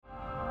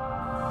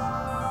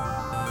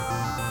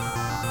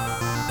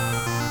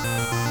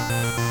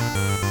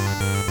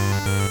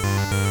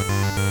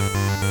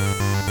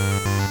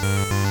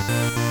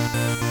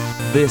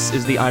This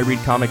is the I Read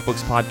Comic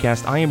Books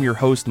podcast. I am your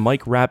host,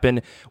 Mike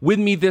Rappin. With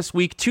me this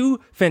week, two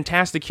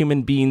fantastic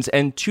human beings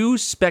and two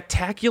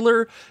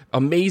spectacular,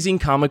 amazing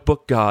comic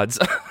book gods.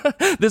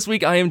 This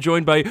week, I am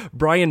joined by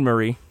Brian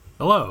Murray.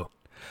 Hello.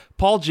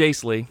 Paul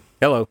Jasley.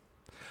 Hello.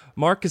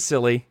 Mark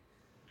Casilli.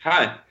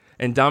 Hi.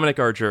 And Dominic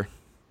Archer.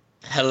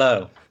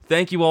 Hello.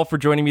 Thank you all for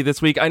joining me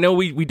this week. I know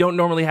we don't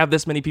normally have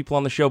this many people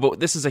on the show, but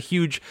this is a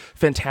huge,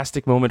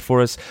 fantastic moment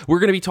for us. We're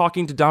going to be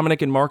talking to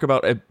Dominic and Mark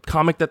about a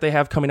comic that they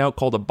have coming out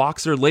called A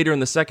Boxer later in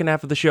the second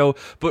half of the show.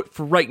 But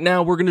for right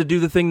now, we're going to do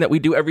the thing that we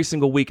do every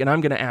single week, and I'm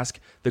going to ask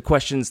the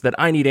questions that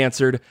I need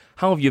answered.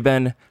 How have you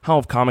been? How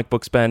have comic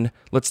books been?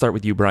 Let's start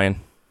with you,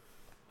 Brian.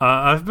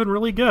 I've been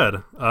really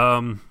good.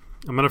 I'm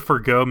going to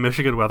forgo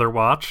Michigan Weather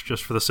Watch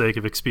just for the sake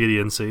of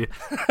expediency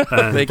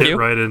and get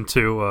right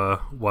into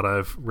what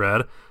I've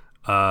read.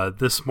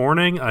 This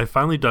morning, I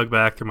finally dug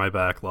back through my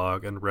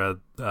backlog and read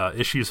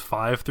issues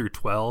 5 through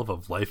 12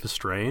 of Life is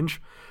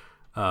Strange.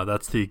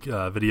 That's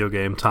the video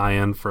game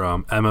tie-in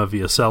from Emma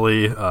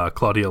Viacelli,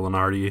 Claudia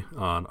Lenardi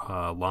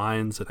on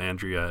lines, and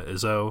Andrea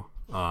Izzo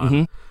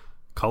on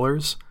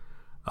colors.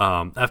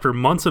 After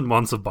months and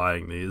months of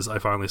buying these, I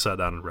finally sat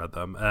down and read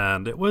them,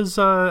 and it was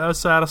a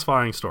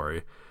satisfying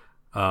story.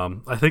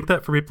 I think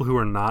that for people who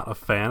are not a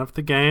fan of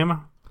the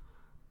game,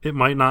 it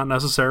might not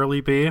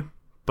necessarily be.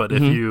 But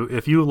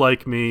if you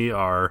like me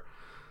are,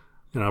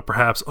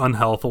 perhaps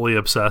unhealthily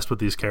obsessed with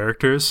these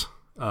characters,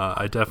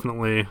 I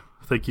definitely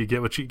think you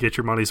get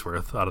your money's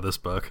worth out of this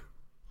book.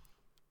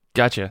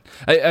 Gotcha.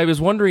 I was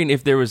wondering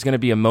if there was going to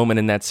be a moment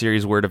in that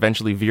series where it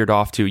eventually veered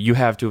off to you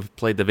have to have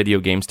played the video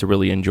games to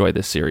really enjoy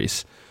this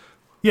series.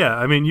 Yeah,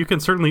 I mean, you can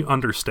certainly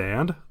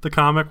understand the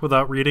comic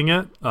without reading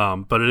it,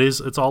 but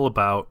it's all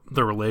about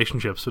the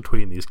relationships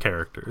between these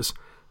characters.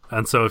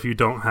 And so if you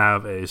don't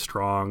have a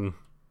strong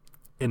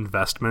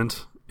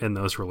investment in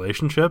those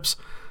relationships,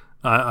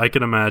 I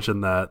can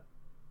imagine that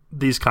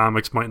these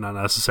comics might not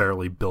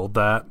necessarily build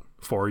that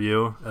for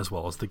you as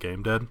well as the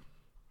game did.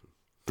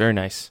 Very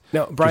nice.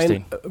 Now,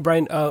 Brian,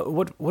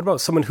 what about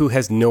someone who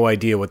has no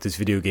idea what this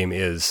video game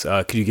is?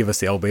 Could you give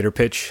us the elevator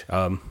pitch?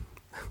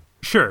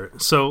 Sure.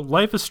 So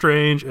Life is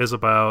Strange is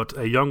about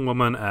a young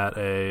woman at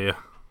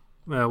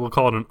we'll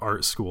call it an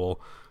art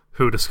school,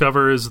 who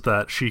discovers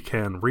that she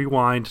can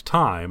rewind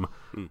time,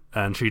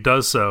 and she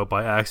does so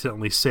by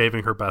accidentally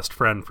saving her best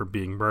friend from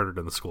being murdered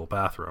in the school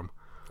bathroom.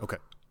 Okay.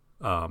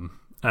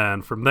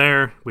 And from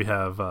there, we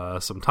have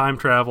some time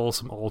travel,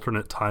 some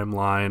alternate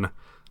timeline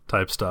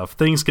type stuff.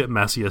 Things get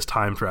messy as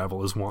time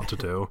travel is wont to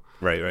do.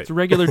 Right. It's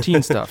regular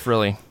teen stuff,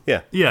 really.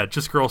 Yeah,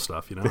 just girl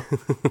stuff,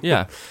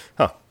 Yeah.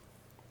 Huh.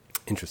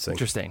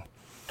 Interesting.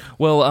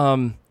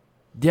 Well,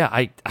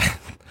 yeah,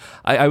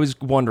 I was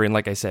wondering,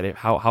 like I said,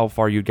 how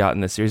far you'd got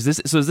in this series.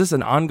 So is this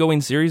an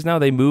ongoing series now?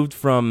 They moved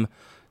from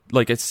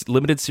like a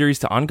limited series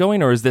to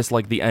ongoing, or is this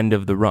like the end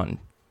of the run?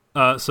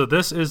 So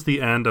this is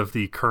the end of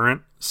the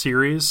current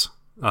series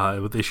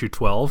with issue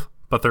 12,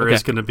 but there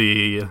is going to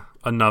be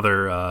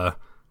another, I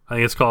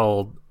think it's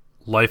called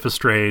Life is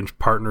Strange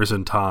Partners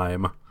in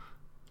Time,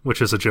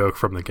 which is a joke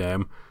from the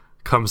game,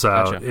 comes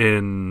out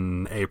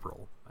in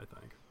April, I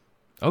think.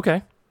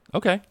 Okay.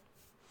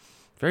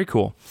 Very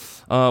cool.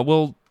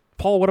 Well,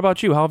 Paul, what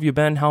about you? How have you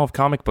been? How have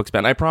comic books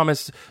been? I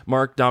promise,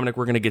 Mark, Dominic,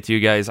 we're going to get to you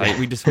guys.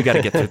 We got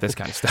to get through this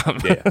kind of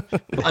stuff. Yeah.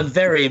 I'm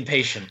very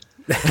impatient.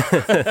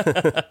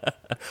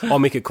 I'll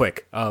make it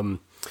quick.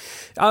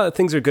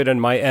 Things are good on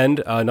my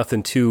end.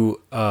 Nothing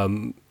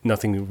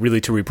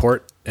really to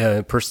report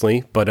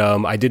personally, but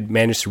I did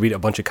manage to read a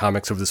bunch of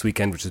comics over this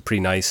weekend, which is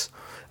pretty nice.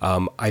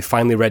 I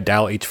finally read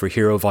Dial H for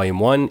Hero Volume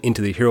 1,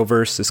 Into the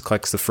Heroverse. This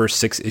collects the first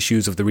 6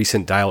 issues of the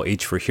recent Dial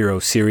H for Hero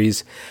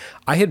series.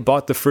 I had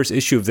bought the first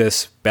issue of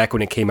this back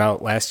when it came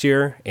out last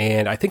year,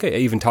 and I think I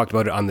even talked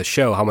about it on the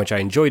show, how much I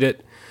enjoyed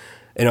it.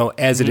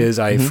 As it is,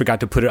 I forgot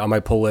to put it on my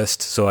pull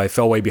list, so I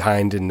fell way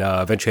behind and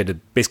eventually had to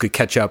basically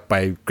catch up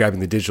by grabbing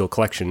the digital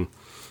collection.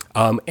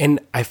 And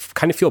I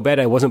kind of feel bad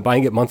I wasn't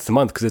buying it month to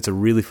month because it's a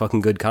really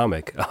fucking good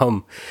comic.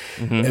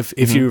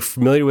 If you're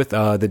familiar with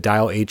the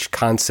Dial H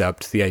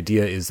concept, the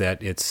idea is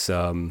that it's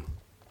a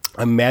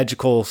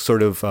magical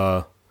sort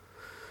of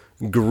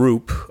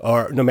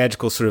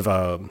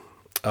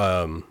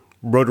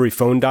rotary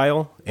phone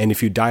dial, and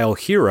if you dial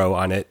hero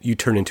on it, you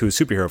turn into a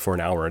superhero for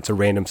an hour. It's a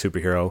random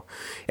superhero,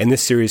 and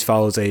this series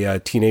follows a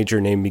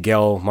teenager named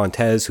Miguel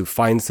Montez who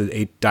finds the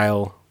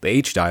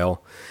H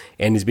dial,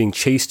 and is being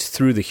chased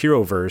through the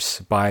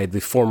Heroverse by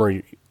the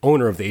former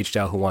owner of the H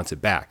dial who wants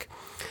it back.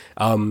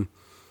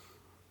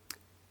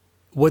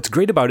 What's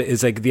great about it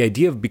is like the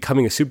idea of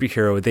becoming a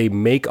superhero. They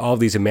make all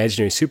these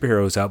imaginary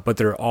superheroes up, but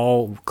they're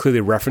all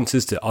clearly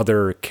references to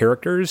other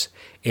characters.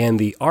 And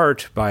the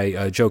art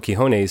by Joe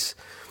Quijones,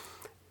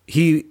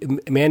 he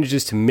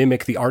manages to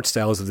mimic the art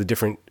styles of the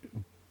different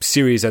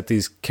series that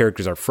these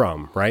characters are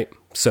from, right?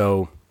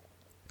 So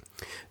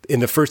in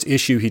the first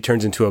issue, he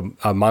turns into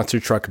a monster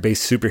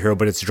truck-based superhero,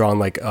 but it's drawn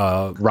like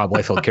a Rob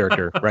Liefeld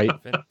character, right?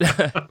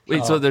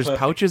 Wait, so there's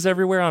pouches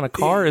everywhere on a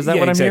car? Is that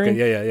what I'm exactly.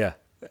 hearing? Yeah.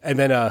 And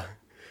then,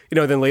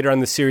 then later on in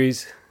the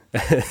series,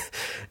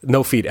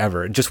 No feet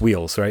ever, just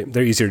wheels, right?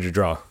 They're easier to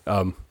draw.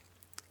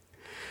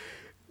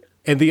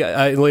 And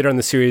later in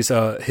the series,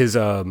 his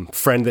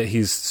friend that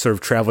he's sort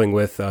of traveling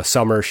with,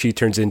 Summer, she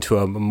turns into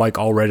a Mike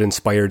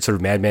Allred-inspired sort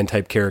of madman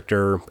type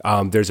character.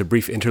 There's a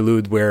brief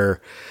interlude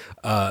where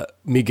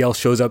Miguel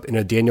shows up in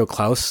a Daniel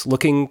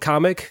Klaus-looking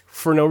comic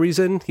for no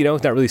reason.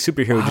 Not really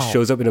superhero, wow. Just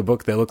shows up in a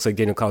book that looks like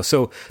Daniel Klaus.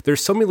 So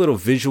there's so many little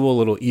visual,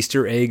 little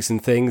Easter eggs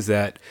and things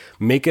that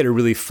make it a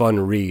really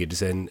fun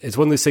read. And it's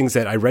one of those things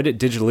that I read it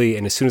digitally,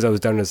 and as soon as I was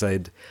done,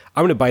 I'm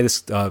going to buy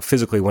this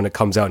physically when it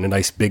comes out in a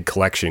nice big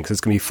collection, because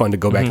it's going to be fun to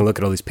go back and look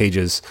at all these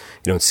pages,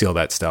 and see all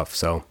that stuff.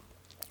 So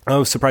I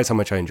was surprised how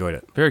much I enjoyed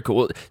it. Very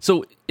cool.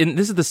 So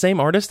this is the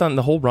same artist on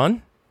the whole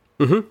run?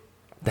 Mm-hmm.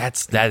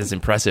 That is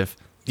impressive.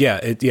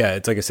 Yeah,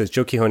 it's like I said,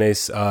 Joe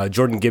Quijones,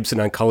 Jordan Gibson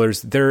on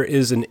colors. There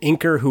is an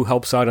inker who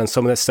helps out on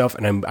some of that stuff,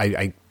 and I'm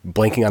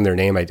blanking on their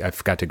name. I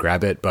forgot to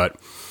grab it, but...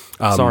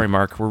 sorry,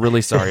 Mark. We're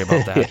really sorry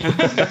about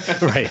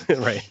that.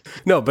 Right.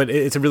 No, but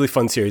it's a really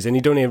fun series, and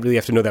you don't even really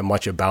have to know that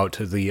much about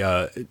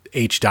the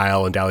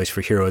H-Dial and Dial H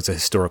for Hero as a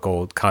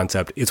historical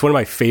concept. It's one of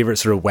my favorite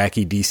sort of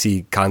wacky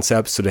DC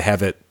concepts, so to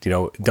have it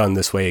done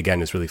this way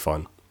again is really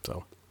fun.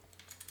 So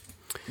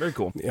very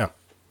cool. Yeah.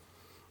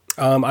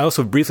 I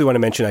also briefly want to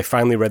mention I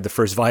finally read the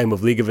first volume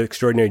of League of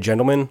Extraordinary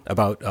Gentlemen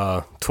about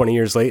 20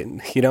 years late,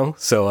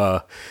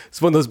 So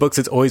it's one of those books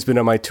that's always been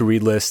on my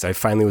to-read list. I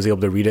finally was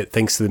able to read it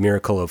thanks to the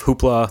miracle of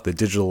Hoopla, the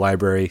digital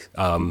library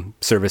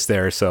service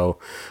there. So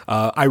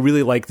I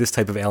really like this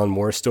type of Alan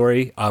Moore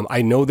story.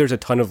 I know there's a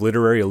ton of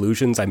literary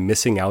allusions I'm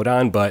missing out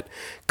on, but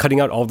cutting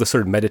out all the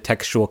sort of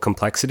metatextual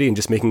complexity and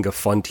just making a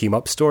fun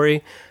team-up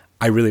story,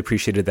 I really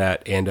appreciated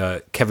that.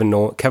 And Kevin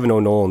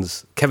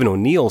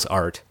O'Neill's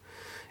art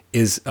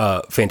is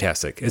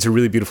fantastic. It's a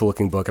really beautiful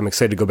looking book. I'm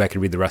excited to go back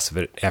and read the rest of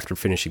it after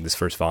finishing this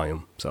first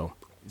volume. So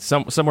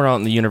somewhere out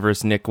in the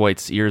universe, Nick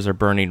White's ears are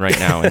burning right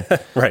now, and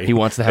right. He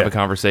wants to have a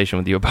conversation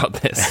with you about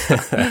this.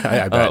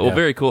 I bet, well,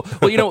 very cool.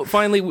 Well,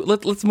 finally,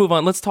 let's move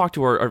on. Let's talk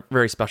to our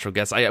very special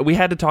guests. We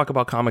had to talk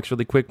about comics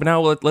really quick, but now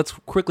let's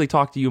quickly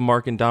talk to you,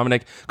 Mark and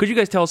Dominic. Could you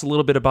guys tell us a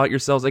little bit about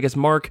yourselves? I guess,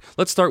 Mark,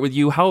 let's start with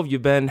you. How have you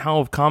been? How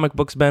have comic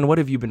books been? What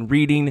have you been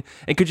reading?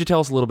 And could you tell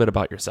us a little bit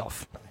about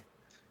yourself?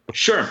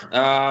 Sure.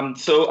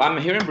 So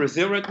I'm here in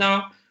Brazil right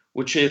now,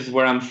 which is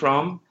where I'm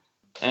from,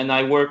 and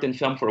I worked in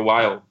film for a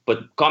while,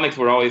 but comics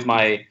were always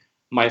my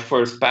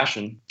first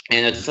passion.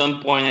 And at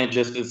some point, I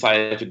just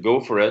decided to go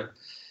for it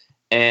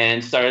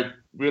and started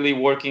really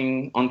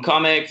working on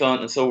comics,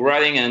 so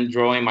writing and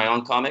drawing my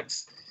own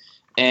comics.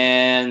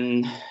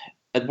 And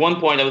at one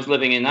point, I was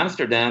living in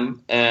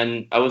Amsterdam,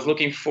 and I was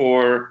looking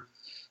for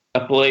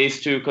a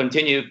place to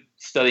continue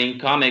studying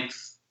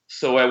comics.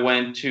 So I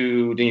went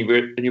to the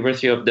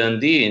University of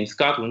Dundee in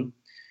Scotland,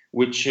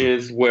 which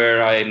is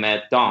where I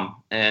met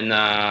Dom. And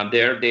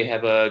there they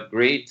have a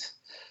great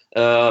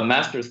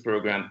master's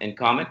program in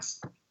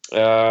comics,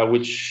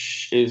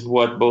 which is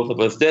what both of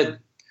us did.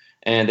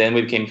 And then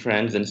we became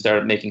friends and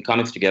started making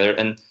comics together.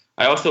 And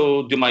I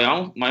also do my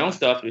own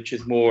stuff, which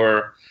is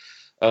more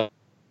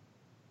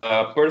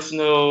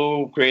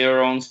personal, create our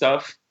own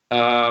stuff.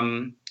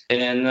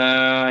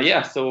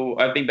 So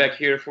I've been back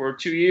here for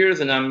 2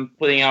 years, and I'm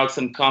putting out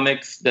some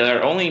comics that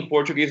are only in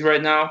Portuguese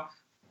right now.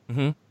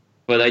 Mm-hmm.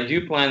 But I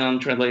do plan on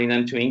translating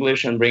them to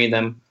English and bringing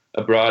them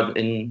abroad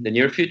in the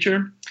near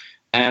future.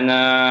 And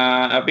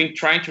I've been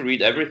trying to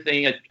read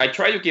everything. I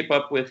try to keep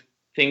up with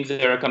things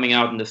that are coming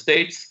out in the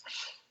States.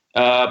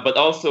 But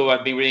also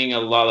I've been reading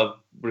a lot of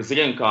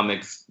Brazilian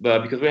comics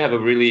because we have a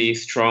really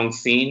strong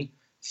scene.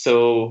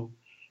 So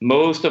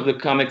most of the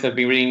comics I've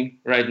been reading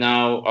right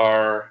now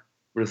are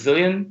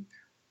Brazilian,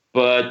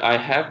 but I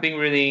have been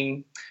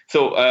reading.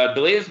 So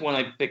the latest one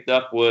I picked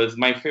up was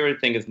My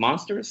Favorite Thing is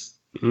Monsters.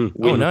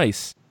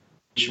 Nice.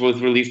 Which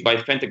was released by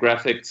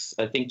Fantagraphics,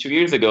 I think 2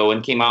 years ago,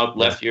 and came out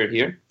last year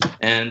here.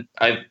 And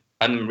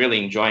I'm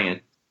really enjoying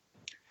it.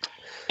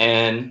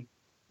 And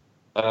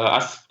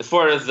as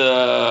far as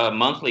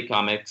monthly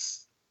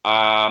comics,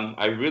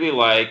 I really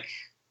like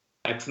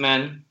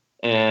X-Men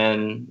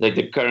and like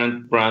the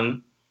current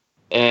run.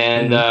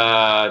 And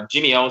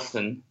Jimmy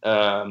Olsen,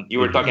 you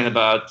were talking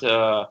about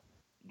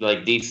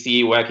like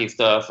DC wacky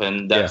stuff,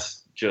 and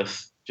that's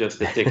just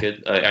the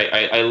ticket.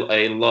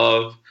 I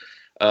love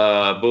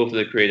both of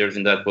the creators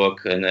in that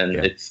book, and then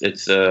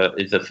it's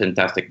a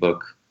fantastic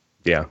book.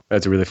 Yeah,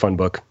 that's a really fun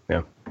book.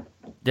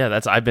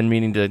 Yeah, I've been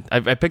meaning to.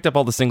 I picked up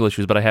all the single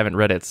issues, but I haven't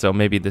read it, so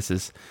maybe this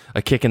is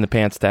a kick in the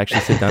pants to actually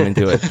sit down and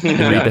do it and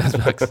read those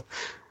books.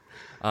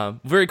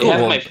 Very cool. It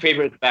has my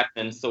favorite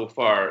Batman so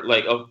far.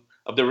 Like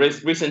of the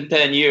recent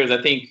 10 years,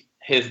 I think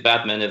his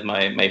Batman is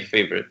my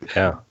favorite.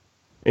 Yeah.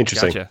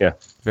 Interesting. Gotcha. Yeah.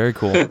 Very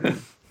cool.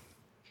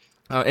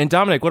 And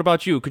Dominic, what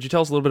about you? Could you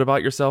tell us a little bit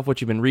about yourself,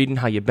 what you've been reading,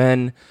 how you've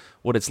been,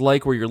 what it's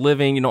like, where you're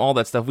living, all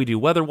that stuff. We do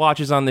weather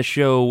watches on this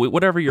show,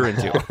 whatever you're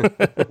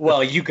into.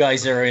 Well, you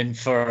guys are in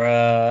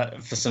for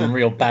some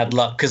real bad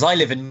luck, because I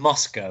live in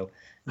Moscow.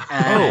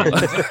 And,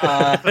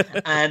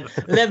 and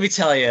let me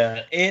tell you,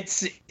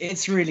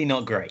 it's really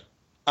not great.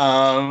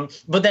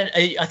 But then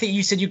I think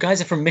you said you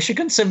guys are from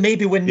Michigan, so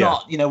maybe we're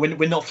not. You know,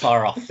 we're not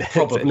far off.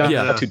 Probably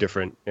not too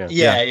different.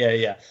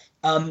 Yeah.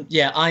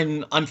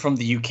 I'm from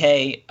the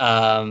UK.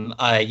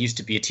 I used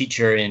to be a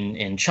teacher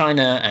in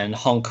China and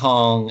Hong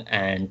Kong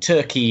and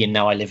Turkey, and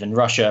now I live in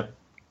Russia.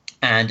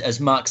 And as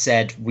Mark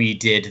said, we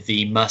did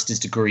the master's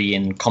degree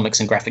in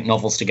comics and graphic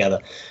novels together.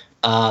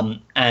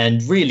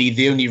 And really,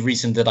 the only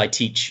reason that I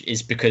teach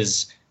is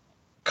because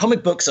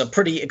comic books are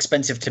pretty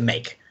expensive to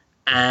make.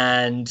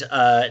 And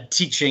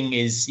teaching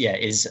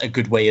is a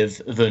good way of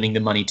earning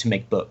the money to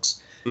make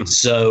books. Mm-hmm.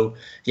 So,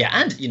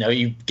 and, you know,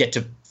 you get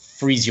to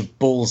freeze your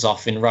balls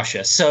off in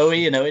Russia. So,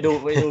 you know, it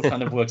all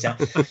kind of works out.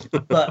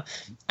 But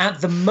at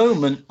the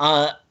moment,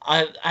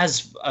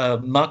 as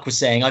Mark was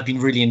saying, I've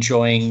been really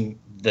enjoying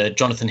the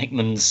Jonathan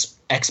Hickman's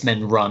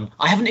X-Men run.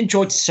 I haven't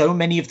enjoyed so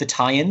many of the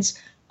tie-ins.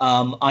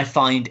 I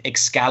find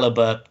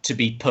Excalibur to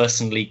be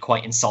personally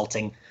quite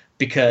insulting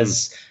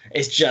because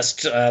it's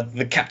just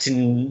the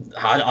Captain.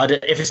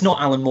 If it's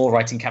not Alan Moore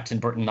writing Captain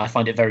Britain, I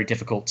find it very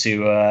difficult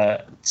to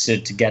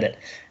get it.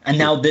 And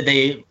now that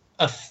they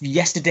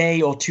yesterday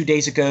or 2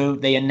 days ago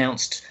they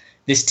announced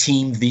this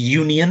team, the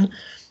Union,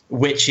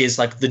 which is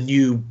like the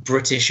new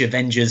British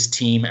Avengers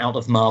team out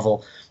of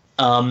Marvel.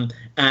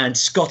 And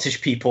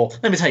Scottish people,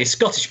 let me tell you,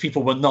 Scottish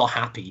people were not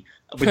happy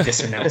with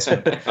this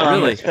announcement.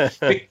 Really?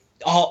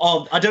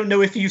 I don't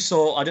know if you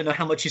saw, I don't know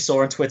how much you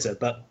saw on Twitter,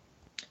 but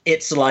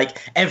it's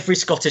like every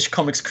Scottish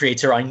comics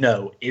creator I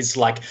know is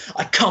like,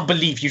 I can't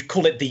believe you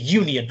call it the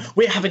Union.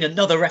 We're having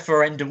another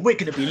referendum. We're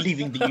going to be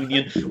leaving the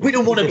Union. We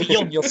don't want to be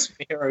on your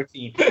superhero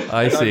team.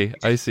 I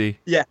see.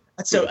 Yeah.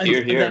 So,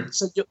 here.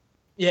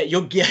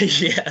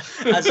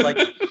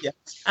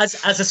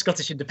 As a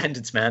Scottish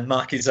independence man,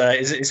 Mark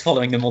is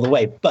following them all the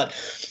way. But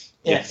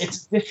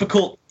it's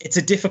difficult. It's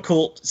a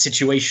difficult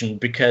situation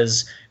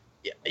because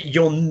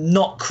you're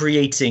not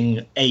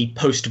creating a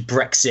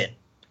post-Brexit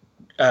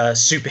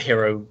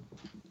superhero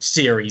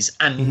series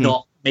and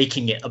not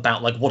making it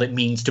about like what it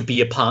means to be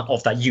a part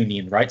of that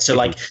union, right? So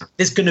like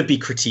there's going to be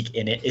critique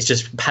in it. It's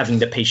just having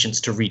the patience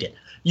to read it.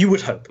 You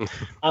would hope.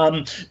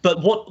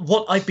 But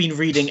what I've been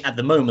reading at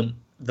the moment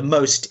the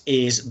most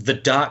is The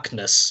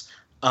Darkness,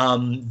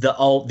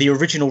 the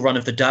original run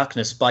of The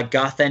Darkness by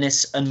Garth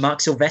Ennis and Mark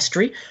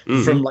Silvestri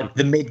from like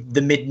the mid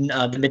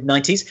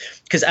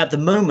 90s. Because at the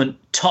moment,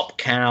 Top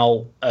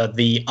Cow,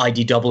 the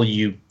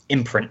IDW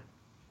imprint,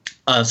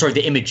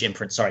 the Image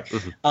imprint,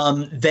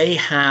 they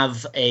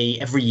have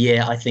every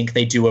year, I think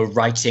they do a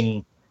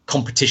writing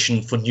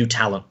competition for new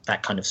talent,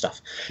 that kind of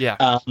stuff.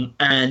 Yeah.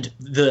 And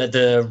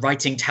the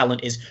writing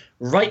talent is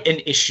write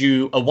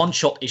a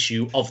one-shot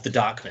issue of The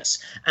Darkness.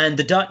 And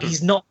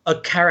he's not a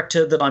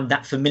character that I'm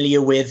that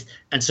familiar with,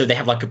 and so they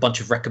have like a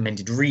bunch of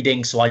recommended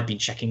reading, so I've been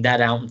checking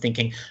that out and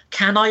thinking,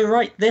 can I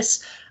write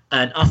this?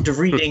 And after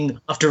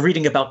reading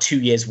about 2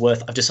 years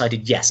worth, I've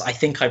decided, yes, I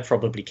think I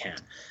probably can.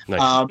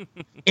 Nice.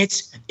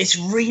 It's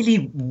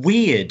really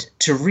weird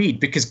to read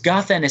because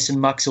Garth Ennis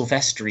and Mark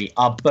Silvestri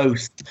are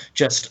both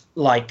just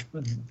like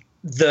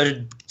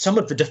some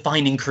of the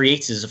defining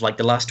creators of like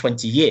the last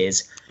 20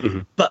 years.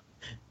 But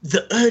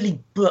the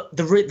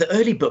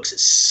early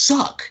books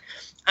suck,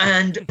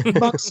 and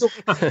Mark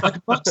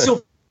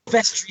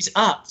Silvestri's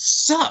art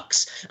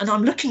sucks. And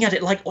I'm looking at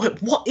it like,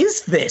 what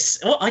is this?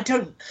 I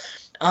don't.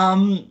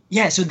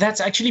 So that's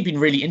actually been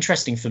really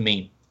interesting for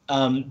me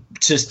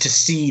to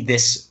see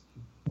this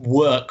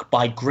work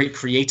by great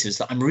creators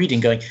that I'm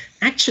reading going,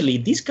 actually,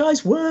 these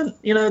guys weren't,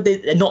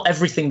 not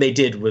everything they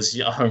did was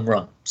a home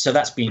run. So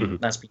that's been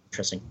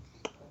interesting.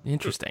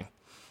 Interesting.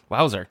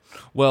 Wowzer.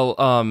 Well,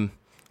 all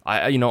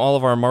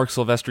of our Mark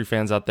Silvestri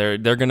fans out there,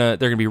 they're gonna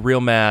be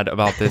real mad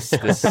about this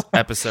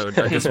episode.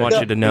 I just want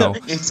you to know.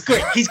 It's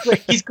great. He's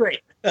great. He's great.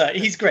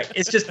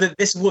 It's just that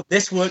this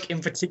work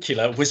in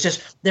particular was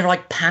just, there are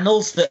like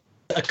panels that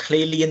are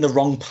clearly in the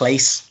wrong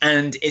place,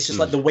 and it's just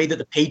like the way that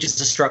the pages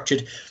are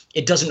structured.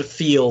 It doesn't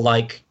feel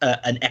like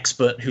an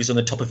expert who's on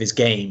the top of his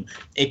game.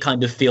 It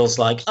kind of feels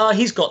like,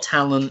 he's got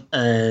talent,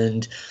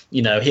 and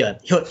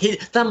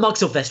that Mark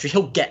Silvestri,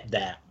 he'll get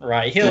there,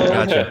 right?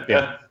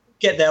 Gotcha.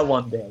 Get there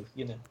one day,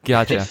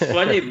 Gotcha. It's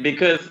funny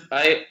because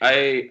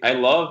I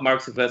love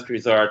Mark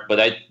Silvestri's art, but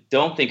I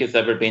don't think it's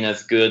ever been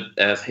as good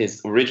as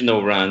his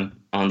original run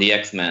on the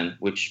X-Men,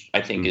 which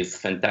I think is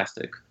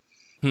fantastic.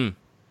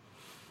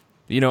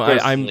 It's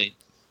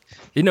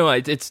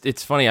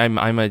funny.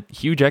 I'm a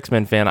huge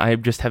X-Men fan. I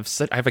just have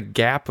I have a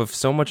gap of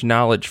so much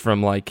knowledge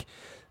from like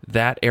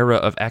that era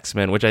of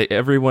X-Men, which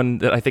everyone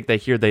that I think they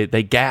hear,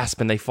 they gasp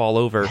and they fall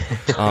over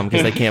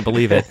because they can't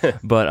believe it.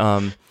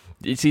 But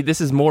you see, this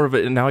is more of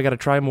it. Now I got to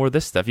try more of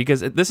this stuff because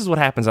this is what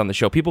happens on the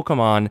show. People come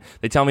on,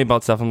 they tell me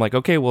about stuff. I'm like,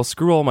 okay, well,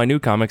 screw all my new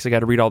comics. I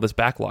got to read all this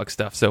backlog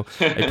stuff. So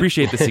I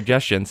appreciate the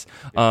suggestions.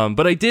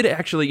 But I did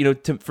actually,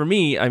 for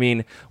me, I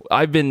mean,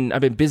 I've been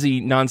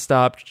busy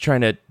nonstop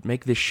trying to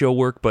make this show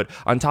work. But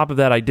on top of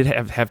that, I did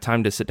have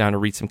time to sit down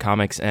and read some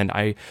comics. And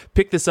I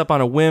picked this up on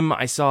a whim.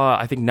 I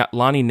think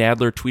Lonnie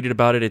Nadler tweeted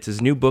about it. It's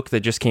his new book that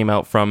just came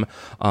out from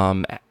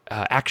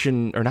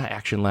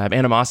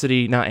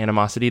Animosity, not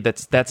Animosity.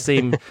 That's that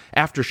same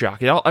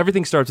Aftershock.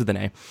 Everything starts with an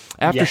A.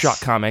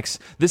 Aftershock Comics.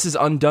 This is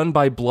Undone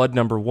by Blood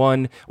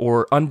 #1,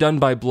 or Undone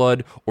by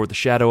Blood, or The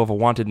Shadow of a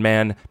Wanted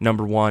Man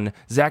 #1.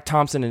 Zach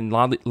Thompson and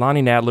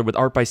Lonnie Nadler with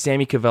art by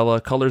Sammy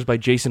Cavella, colors by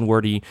Jason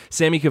Wordie.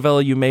 Sammy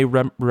Cavella, you may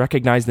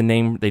recognize the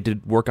name. They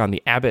did work on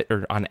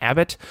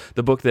Abbott,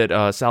 the book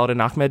that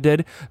Saladin Ahmed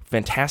did.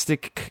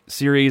 Fantastic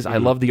series. I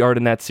love the art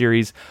in that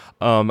series.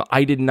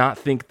 I did not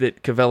think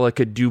that Cavella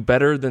could do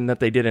better than that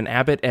they did in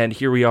Abbott, and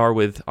here we are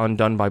with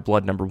Undone by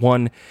Blood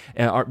 #1.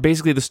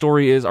 Basically, the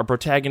story is our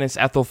protagonist,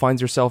 Ethel,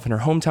 finds herself in her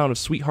hometown of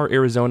Sweetheart,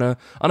 Arizona,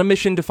 on a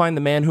mission to find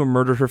the man who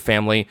murdered her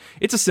family.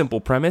 It's a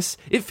simple premise.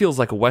 It feels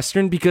like a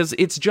Western because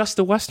it's just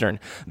a Western.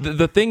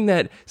 The thing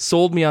that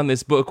sold me on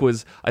this book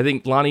was, I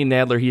think Lonnie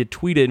Nadler, he had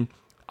tweeted,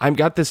 I've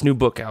got this new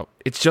book out.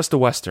 It's just a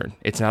Western.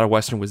 It's not a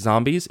Western with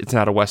zombies. It's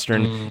not a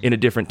Western in a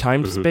different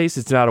time space.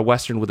 It's not a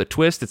Western with a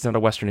twist. It's not a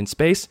Western in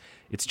space.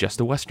 It's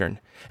just a Western.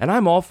 And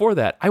I'm all for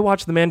that. I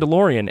watched The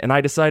Mandalorian, and I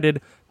decided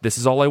this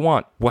is all I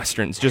want.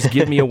 Westerns. Just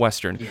give me a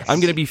Western. Yes. I'm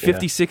going to be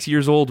 56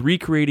 years old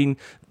recreating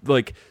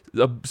like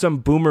some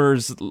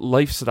boomer's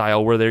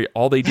lifestyle where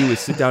all they do is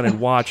sit down and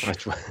watch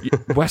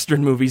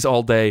Western movies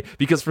all day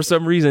because for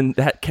some reason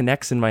that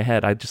connects in my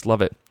head. I just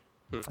love it.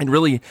 And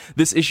really,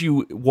 this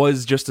issue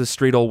was just a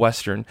straight old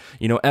Western.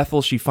 You know,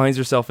 Ethel, she finds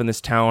herself in this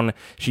town.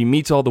 She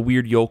meets all the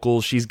weird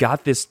yokels. She's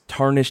got this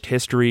tarnished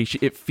history.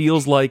 It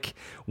feels like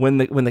when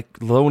the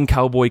lone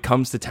cowboy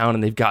comes to town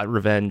and they've got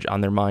revenge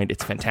on their mind.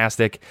 It's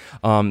fantastic.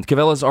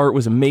 Cavella's art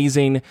was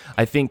amazing.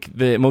 I think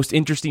the most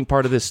interesting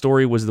part of this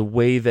story was the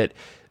way that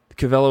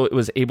Cavella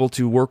was able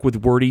to work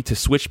with Wordie to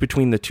switch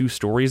between the two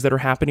stories that are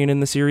happening in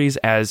the series.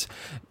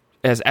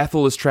 As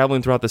Ethel is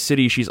traveling throughout the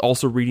city, she's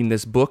also reading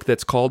this book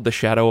that's called The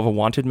Shadow of a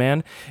Wanted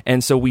Man.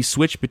 And so we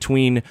switch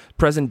between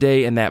present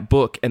day and that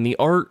book. And the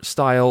art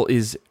style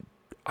is,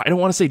 I don't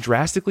want to say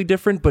drastically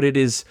different, but it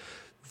is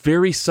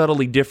very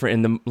subtly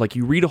different. And like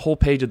you read a whole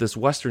page of this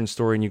Western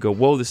story and you go,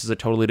 whoa, this is a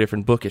totally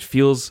different book.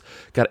 It's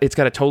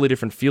got a totally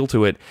different feel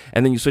to it.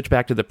 And then you switch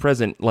back to the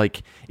present.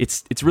 Like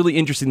it's really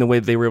interesting the way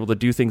they were able to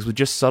do things with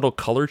just subtle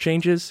color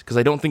changes. Because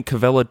I don't think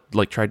Cavella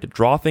like tried to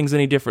draw things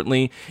any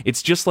differently.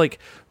 It's just like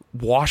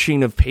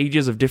washing of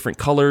pages of different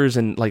colors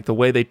and like the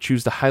way they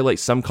choose to highlight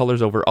some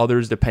colors over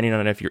others depending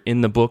on if you're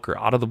in the book or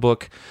out of the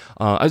book.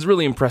 I was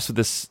really impressed with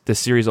this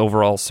series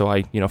overall, so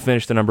I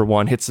finished the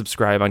 #1, hit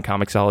subscribe on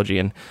Comixology,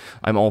 and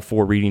I'm all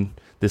for reading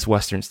this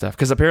Western stuff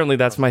because apparently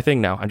that's my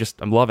thing now.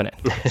 I'm loving it.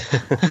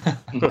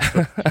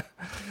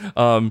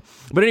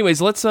 But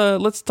anyways,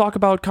 let's talk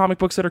about comic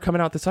books that are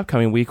coming out this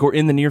upcoming week or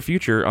in the near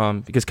future,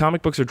 because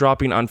comic books are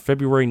dropping on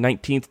February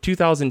 19th,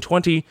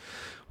 2020.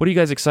 What are you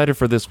guys excited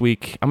for this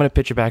week? I'm going to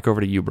pitch it back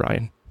over to you,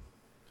 Brian.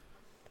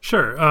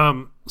 Sure.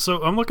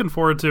 So I'm looking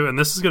forward to, and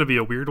this is going to be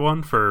a weird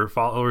one for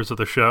followers of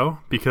the show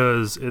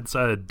because it's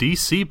a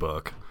DC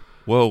book.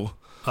 Whoa.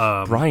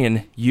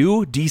 Brian,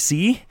 you?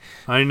 DC?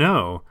 I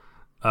know.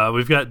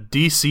 We've got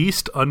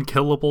Deceased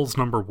Unkillables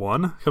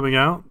 #1 coming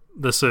out.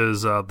 This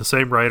is the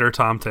same writer,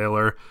 Tom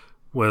Taylor,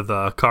 with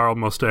Carl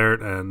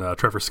Mostert and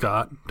Trevor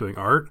Scott doing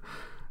art.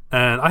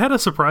 And I had a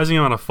surprising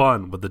amount of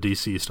fun with the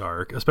Deceased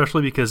arc,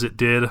 especially because it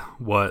did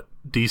what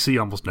DC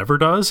almost never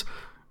does,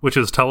 which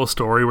is tell a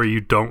story where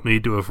you don't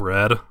need to have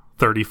read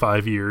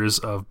 35 years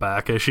of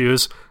back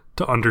issues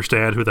to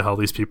understand who the hell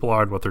these people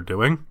are and what they're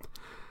doing.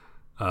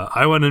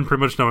 I went in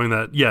pretty much knowing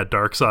that,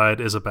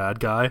 Darkseid is a bad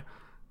guy,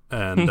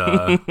 and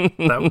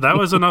that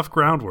was enough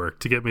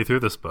groundwork to get me through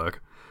this book.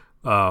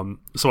 So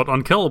what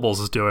Unkillables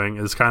is doing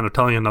is kind of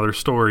telling another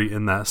story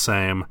in that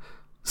same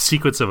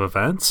sequence of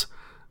events.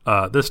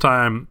 This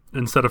time,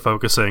 instead of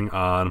focusing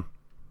on,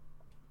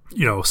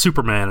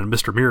 Superman and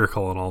Mr.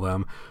 Miracle and all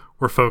them,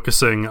 we're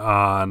focusing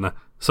on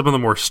some of the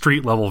more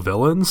street-level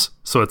villains.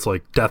 So it's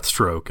like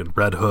Deathstroke and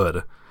Red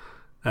Hood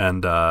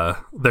and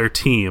their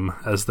team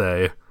as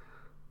they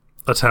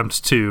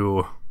attempt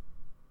to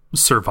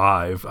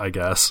survive, I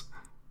guess,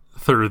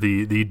 through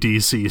the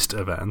Deceased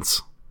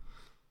events.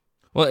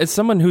 Well, as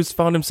someone who's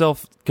found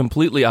himself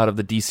completely out of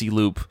the DC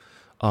loop,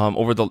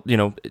 over the,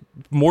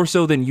 more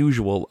so than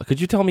usual.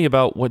 Could you tell me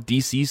about what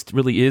Deceased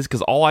really is?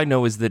 Because all I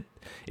know is that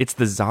it's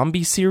the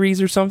zombie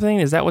series or something.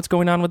 Is that what's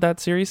going on with that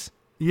series?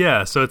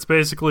 Yeah, so it's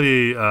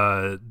basically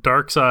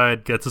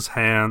Darkseid gets his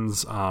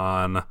hands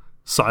on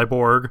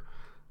Cyborg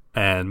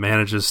and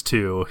manages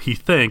to, he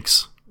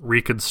thinks,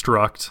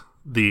 reconstruct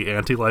the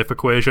anti-life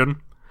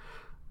equation.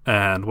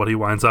 And what he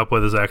winds up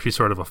with is actually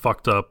sort of a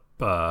fucked up,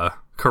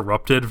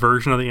 corrupted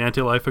version of the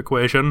anti-life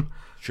equation.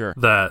 Sure.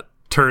 That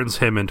turns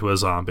him into a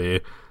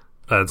zombie,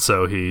 and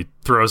so he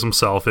throws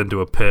himself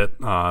into a pit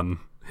on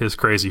his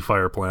crazy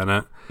fire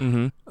planet.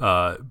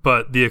 Mm-hmm.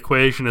 But the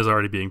equation is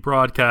already being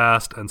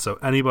broadcast, and so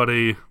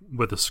anybody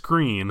with a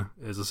screen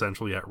is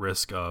essentially at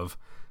risk of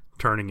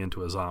turning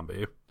into a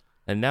zombie.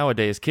 And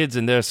nowadays, kids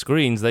and their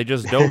screens, they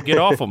just don't get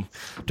off them.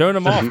 Turn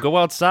them off. Go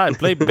outside.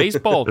 Play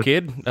baseball,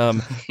 kid.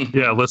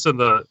 Yeah, listen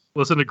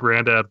to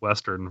Granddad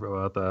Western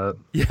about that.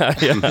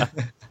 Yeah.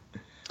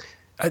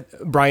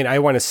 Brian, I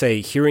want to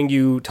say, hearing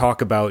you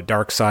talk about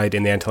Darkseid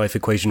and the Anti-Life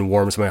Equation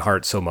warms my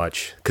heart so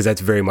much, because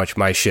that's very much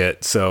my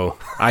shit. So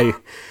I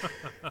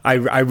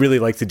really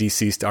like the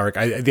DCeased arc.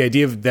 The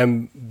idea of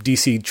them,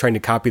 DC trying to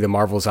copy the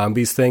Marvel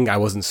Zombies thing, I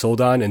wasn't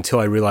sold on until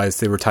I realized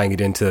they were tying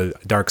it into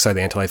Darkseid,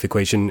 the Anti-Life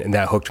Equation, and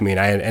that hooked me, and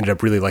I ended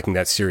up really liking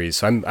that series.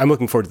 So I'm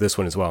looking forward to this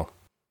one as well.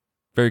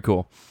 Very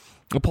cool.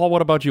 Well, Paul,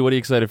 what about you? What are you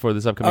excited for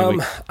this upcoming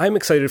week? I'm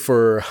excited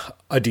for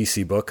a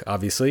DC book,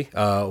 obviously.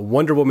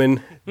 Wonder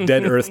Woman,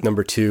 Dead Earth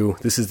 #2.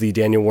 This is the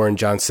Daniel Warren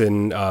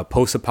Johnson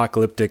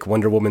post-apocalyptic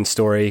Wonder Woman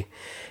story.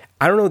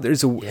 I don't know,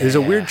 there's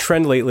a weird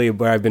trend lately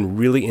where I've been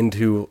really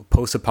into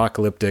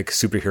post-apocalyptic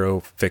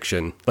superhero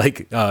fiction.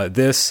 Like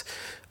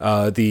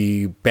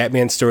the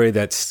Batman story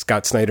that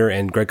Scott Snyder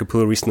and Greg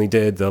Capullo recently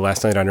did, The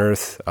Last Night on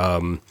Earth.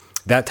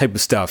 That type of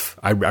stuff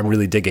I'm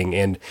really digging.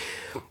 And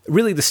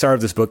really the star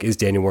of this book is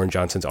Daniel Warren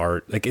Johnson's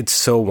art. Like, it's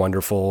so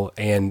wonderful.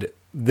 And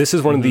this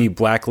is one of the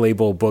Black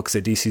Label books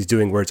that DC's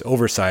doing where it's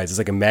oversized. It's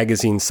like a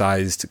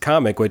magazine-sized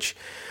comic, which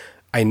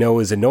I know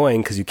is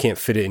annoying because you can't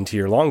fit it into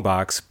your long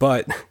box.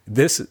 But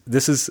this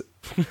is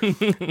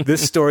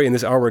this story and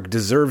this artwork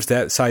deserves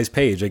that size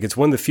page. Like, it's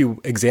one of the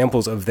few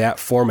examples of that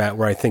format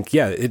where I think,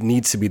 yeah, it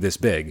needs to be this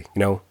big,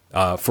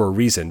 for a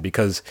reason,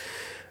 because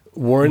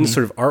Warren's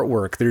sort of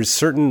artwork, there's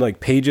certain like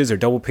pages or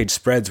double page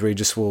spreads where he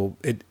just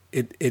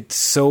it's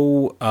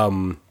so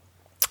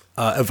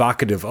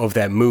evocative of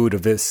that mood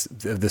of this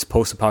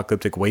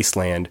post-apocalyptic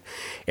wasteland,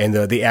 and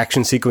the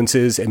action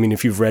sequences. I mean,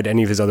 if you've read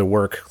any of his other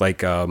work,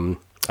 like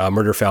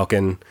Murder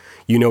Falcon,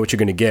 you know what you're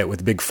going to get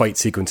with big fight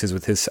sequences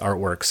with his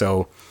artwork.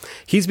 So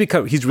he's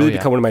really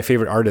become one of my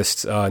favorite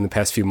artists in the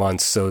past few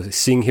months. So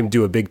seeing him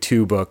do a big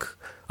 2-book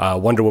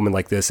Wonder Woman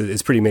like this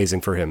is pretty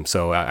amazing for him.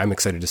 So I'm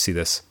excited to see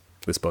this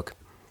book.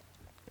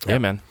 Yeah,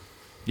 man.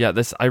 Yeah,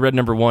 I read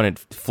 #1. It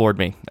floored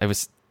me. I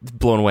was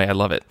blown away. I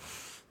love it.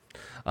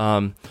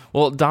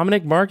 Well,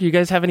 Dominic, Mark, you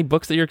guys have any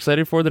books that you're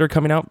excited for that are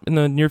coming out in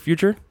the near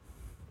future?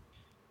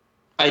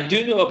 I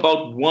do know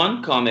about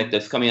one comic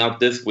that's coming out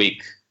this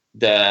week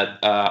that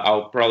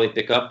I'll probably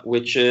pick up,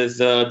 which is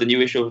the new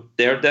issue of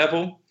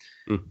Daredevil,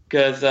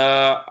 because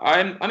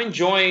I'm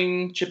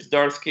enjoying Chip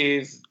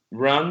Zdarsky's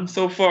run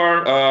so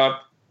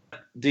far.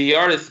 The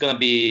art is going to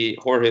be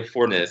Jorge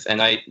Fornes,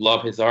 and I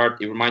love his art.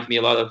 It reminds me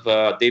a lot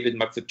of David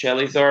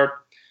Mazzucchelli's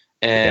art,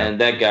 and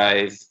that guy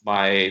is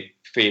my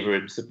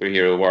favorite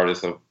superhero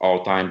artist of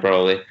all time,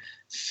 probably.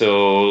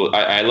 So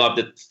I love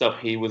the stuff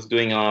he was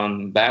doing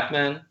on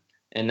Batman,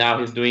 and now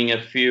he's doing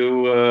a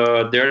few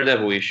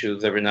Daredevil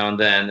issues every now and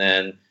then,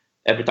 and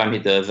every time he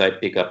does, I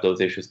pick up those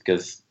issues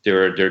because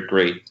they're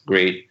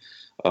great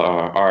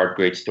art,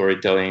 great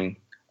storytelling,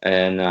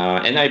 and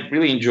I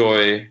really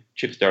enjoy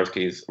Chip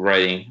Zdarsky's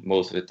writing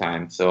most of the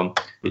time. So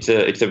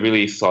it's a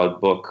really solid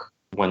book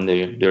when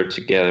they're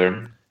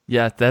together.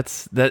 Yeah,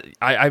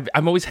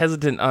 I'm always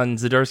hesitant on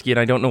Zdarsky, and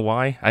I don't know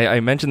why. I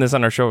mentioned this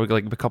on our show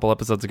like a couple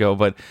episodes ago,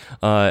 but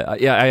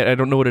I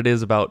don't know what it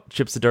is about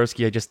Chip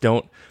Zdarsky. I just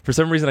don't, for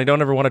some reason, I don't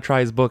ever want to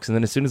try his books, and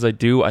then as soon as I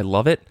do, I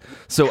love it.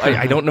 So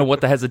I don't know what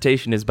the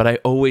hesitation is, but I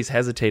always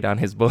hesitate on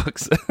his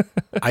books.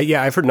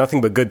 I've heard nothing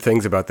but good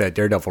things about that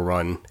Daredevil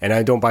run, and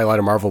I don't buy a lot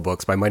of Marvel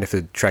books, but I might have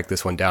to track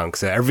this one down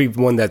because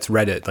everyone that's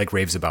read it like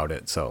raves about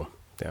it. So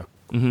yeah,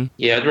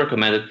 yeah, I'd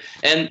recommend it.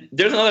 And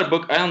there's another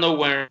book, I don't know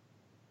when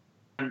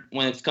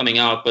it's coming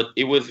out, but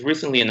it was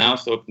recently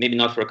announced, so maybe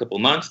not for a couple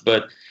months,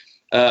 but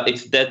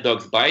it's Dead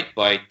Dog's Bite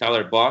by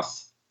Tyler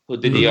Boss, who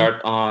did the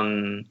art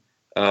on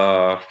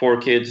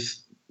 4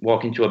 Kids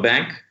Walking to a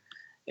Bank.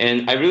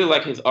 And I really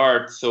like his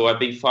art, so I've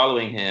been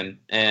following him.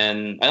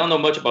 And I don't know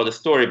much about the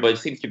story, but it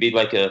seems to be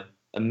like a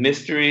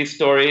mystery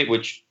story,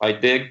 which I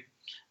dig.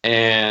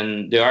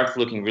 And the art's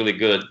looking really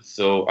good,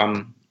 so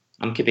I'm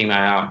keeping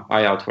my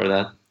eye out for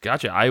that.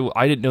 Gotcha.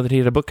 I didn't know that he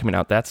had a book coming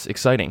out. That's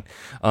exciting.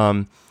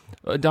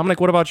 Dominic,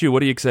 what about you?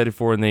 What are you excited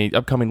for in the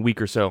upcoming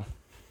week or so?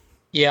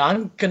 Yeah,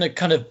 I'm going to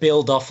kind of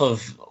build off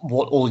of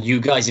what all you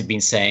guys have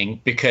been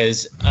saying,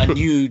 because a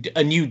new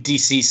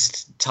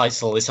DCeased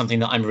title is something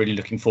that I'm really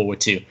looking forward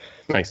to.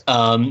 Nice.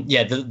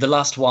 The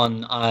last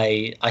one,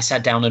 I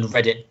sat down and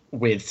read it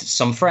with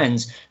some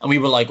friends, and we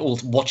were like all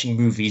watching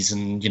movies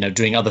and,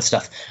 doing other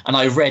stuff. And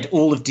I read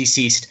all of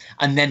DCeased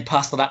and then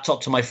passed the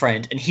laptop to my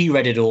friend, and he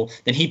read it all.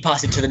 Then he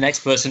passed it to the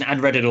next person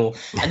and read it all.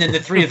 And then the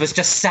three of us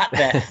just sat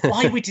there.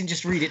 Why we didn't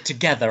just read it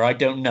together, I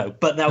don't know.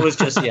 But that was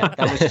just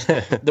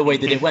the way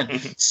that it went.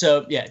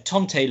 So, yeah,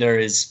 Tom Taylor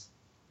is...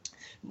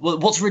 Well,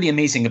 what's really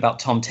amazing about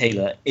Tom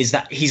Taylor is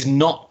that he's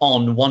not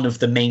on one of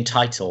the main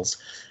titles,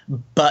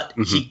 but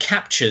he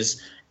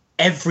captures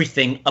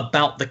everything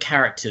about the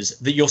characters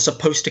that you're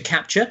supposed to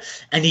capture,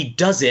 and he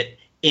does it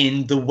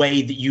in the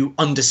way that you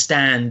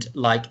understand,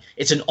 like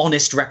it's an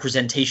honest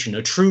representation,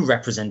 a true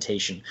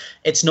representation.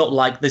 It's not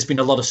like there's been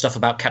a lot of stuff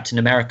about Captain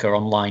America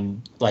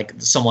online, like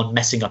someone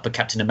messing up a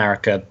Captain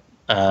America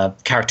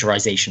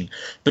characterization,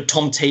 but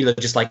Tom Taylor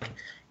just like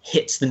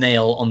hits the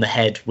nail on the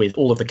head with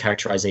all of the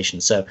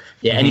characterization. So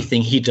yeah,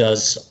 anything he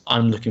does,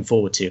 I'm looking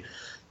forward to.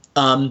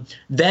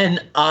 Then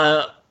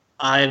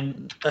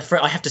I'm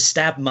afraid I have to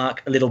stab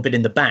Mark a little bit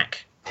in the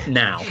back,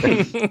 now.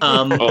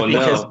 Oh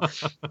no!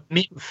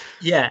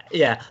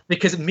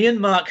 Because me and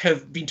Mark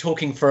have been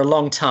talking for a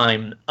long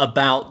time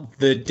about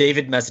the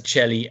David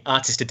Mazzucchelli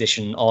artist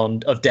edition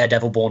of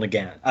Daredevil Born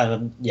Again.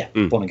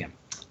 Born Again,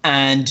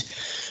 and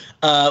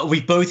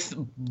we've both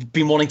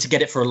been wanting to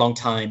get it for a long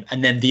time.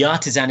 And then the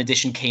artisan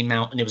edition came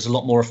out, and it was a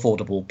lot more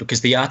affordable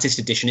because the artist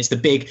edition is the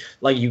big,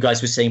 like you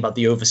guys were saying about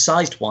the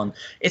oversized one.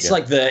 It's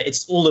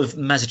it's all of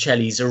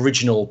Mazzucchelli's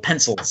original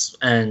pencils,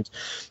 and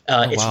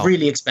it's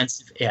really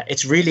expensive. Yeah,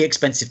 it's really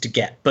expensive to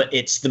get, but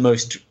it's the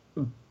most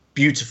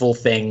beautiful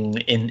thing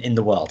in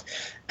the world.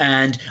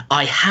 And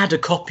I had a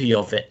copy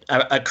of it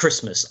at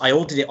Christmas. I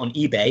ordered it on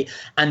eBay,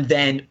 and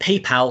then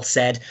PayPal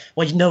said,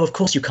 well, of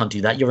course you can't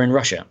do that. You're in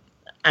Russia.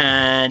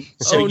 And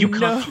so you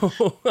can't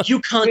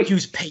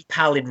use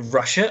PayPal in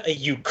Russia. Are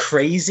you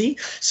crazy?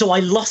 So I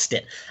lost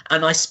it,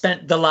 and I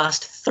spent the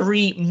last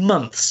 3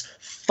 months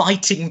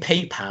fighting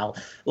PayPal,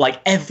 like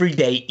every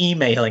day,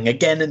 emailing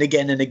again and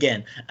again and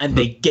again, and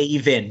they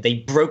gave in. They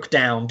broke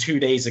down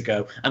 2 days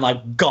ago, and I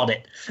got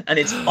it, and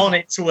it's on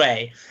its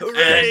way.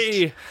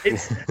 Hooray!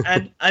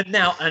 And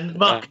now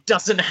Mark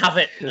doesn't have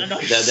it. That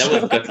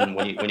was good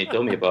when you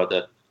told me about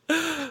that.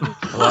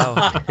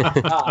 Wow.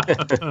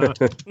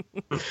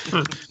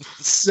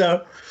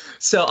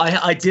 So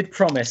I did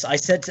promise. I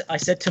said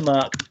to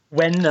Mark,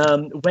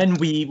 when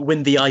we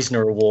win the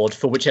Eisner Award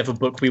for whichever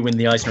book we win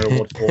the Eisner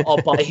Award for,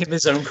 I'll buy him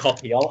his own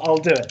copy. I'll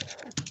do it.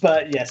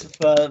 But yes,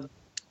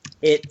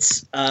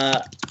 it's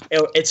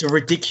a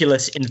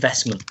ridiculous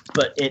investment,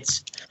 but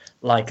it's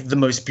like the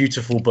most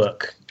beautiful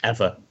book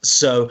ever.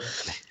 So,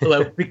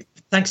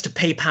 thanks to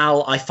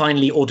PayPal, I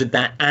finally ordered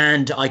that,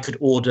 and I could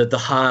order the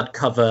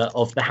hardcover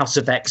of the House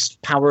of X,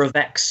 Power of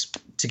X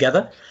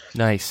together.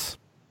 Nice.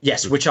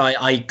 Yes, which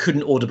I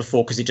couldn't order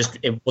before because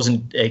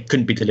it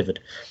couldn't be delivered.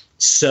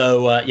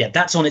 So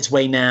that's on its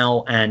way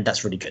now, and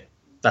that's really good.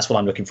 That's what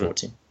I'm looking forward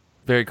to.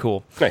 Very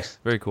cool. Nice.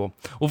 Very cool.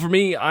 Well, for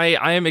me,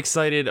 I am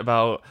excited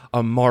about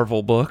a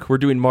Marvel book. We're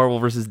doing Marvel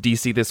versus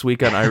DC this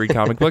week on Irie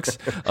Comic Books.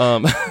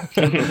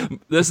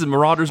 This is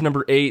Marauders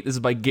number 8. This is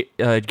by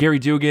Gary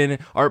Dugan,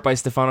 art by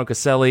Stefano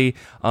Caselli.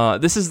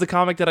 This is the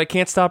comic that I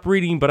can't stop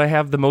reading, but I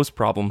have the most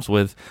problems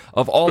with.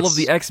 Of all of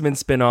the X-Men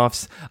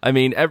spinoffs, I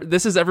mean,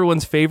 this is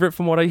everyone's favorite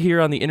from what I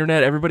hear on the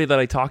internet. Everybody that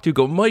I talk to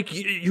go, Mike,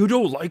 you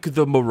don't like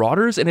the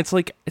Marauders? And it's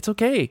like, it's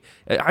okay.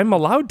 I'm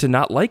allowed to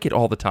not like it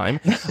all the time.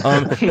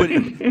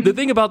 But the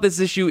thing about this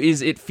issue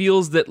is it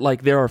feels that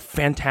like there are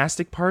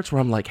fantastic parts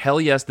where I'm like, hell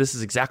yes, this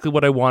is exactly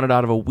what I wanted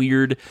out of a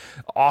weird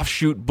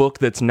offshoot book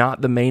that's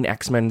not the main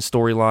X-Men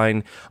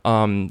storyline,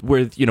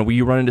 where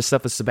you run into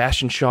stuff with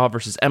Sebastian Shaw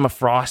versus Emma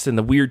Frost and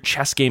the weird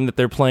chess game that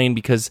they're playing,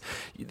 because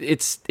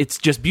it's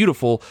just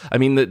beautiful. I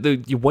mean,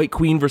 the White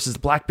Queen versus the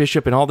Black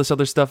Bishop and all this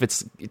other stuff,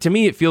 to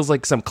me it feels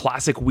like some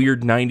classic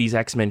weird 90s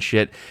X-Men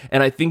shit,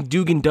 and I think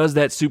Dugan does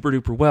that super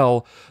duper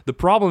well. The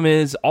problem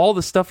is all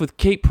the stuff with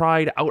Kate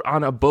Pryde out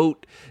on a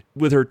boat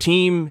with her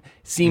team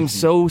seems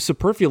so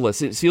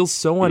superfluous. It feels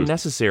so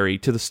unnecessary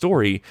to the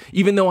story,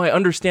 even though I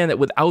understand that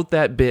without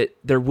that bit,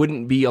 there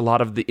wouldn't be a lot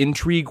of the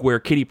intrigue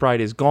where Kitty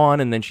Pryde is gone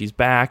and then she's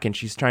back and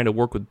she's trying to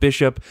work with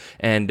Bishop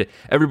and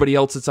everybody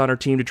else that's on her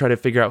team to try to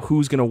figure out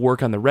who's going to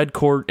work on the Red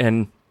Court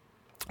and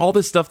all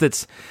this stuff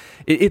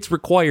it's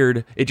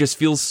required. It just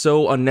feels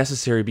so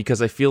unnecessary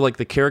because I feel like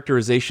the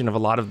characterization of a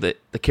lot of the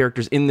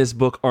characters in this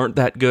book aren't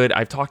that good.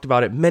 I've talked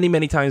about it many,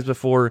 many times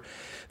before.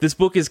 This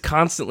book is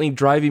constantly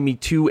driving me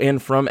to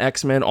and from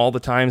X-Men all the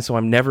time, so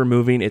I'm never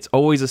moving. It's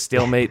always a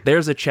stalemate.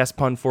 There's a chess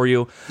pun for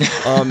you.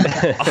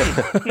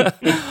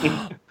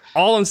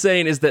 All I'm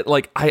saying is that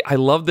like I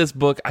love this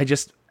book.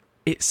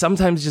 It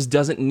sometimes just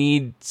doesn't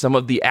need some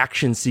of the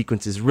action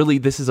sequences. Really,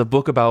 this is a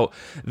book about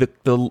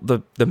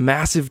the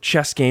massive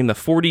chess game, the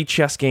 4D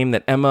chess game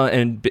that Emma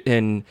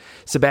and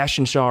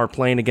Sebastian Shaw are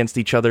playing against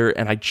each other,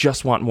 and I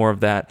just want more of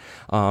that.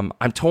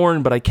 I'm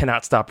torn, but I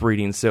cannot stop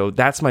reading, so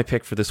that's my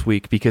pick for this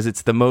week because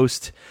it's the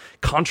most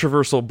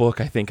controversial book,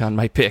 I think, on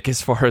my pick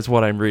as far as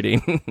what I'm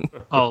reading.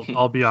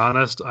 I'll be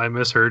honest, I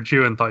misheard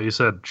you and thought you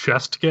said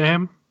chest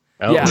game.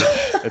 Oh, yeah,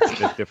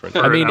 it's different.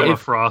 I mean, Emma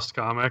Frost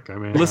comic. I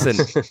mean, listen,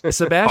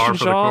 Sebastian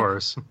Shaw,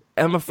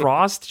 Emma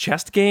Frost,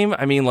 chest game.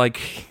 I mean,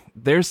 like,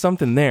 there's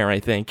something there. I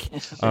think.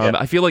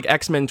 I feel like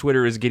X-Men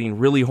Twitter is getting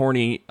really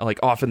horny, like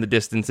off in the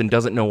distance, and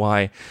doesn't know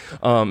why.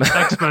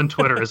 X-Men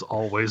Twitter has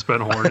always been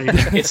horny.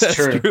 It's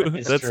true.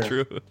 That's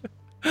true.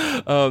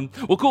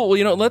 Well, cool.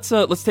 Well,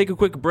 let's take a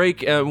quick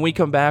break. When we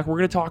come back, we're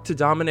going to talk to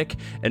Dominic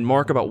and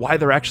Mark about why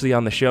they're actually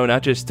on the show,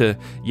 not just to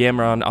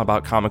yammer on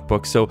about comic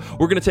books. So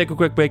we're going to take a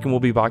quick break, and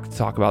we'll be back to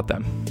talk about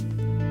them.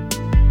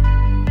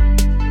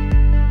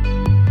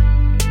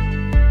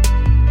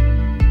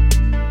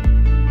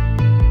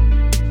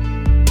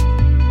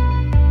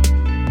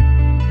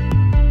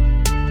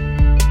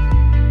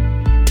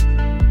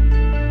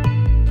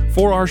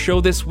 For our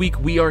show this week,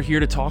 we are here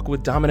to talk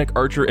with Dominic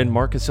Archer and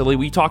Mark Cassilli.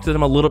 We talked to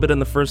them a little bit in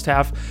the first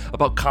half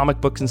about comic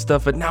books and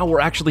stuff, but now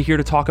we're actually here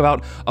to talk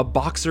about A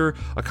Boxer,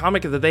 a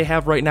comic that they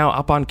have right now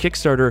up on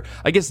Kickstarter.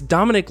 I guess,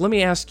 Dominic, let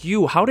me ask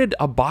you, how did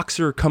A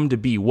Boxer come to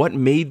be? What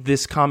made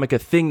this comic a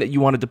thing that you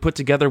wanted to put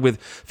together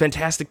with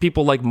fantastic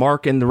people like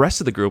Mark and the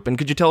rest of the group? And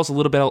could you tell us a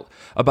little bit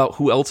about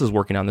who else is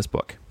working on this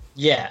book?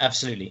 Yeah,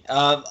 absolutely.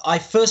 I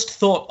first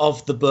thought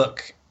of the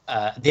book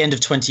at the end of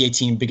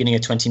 2018, beginning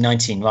of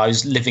 2019, while I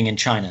was living in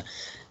China.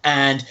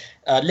 And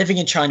living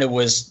in China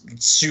was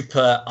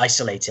super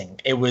isolating.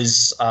 It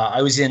was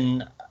I was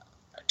in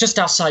just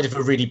outside of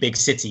a really big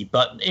city,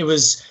 but it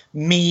was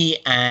me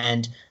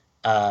and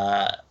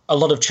a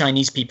lot of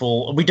Chinese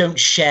people. We don't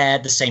share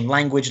the same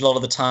language a lot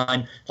of the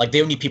time. Like,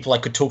 the only people I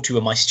could talk to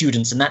are my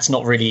students, and that's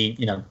not really,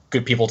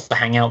 good people to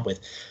hang out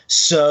with.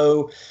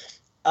 So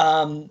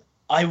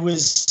I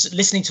was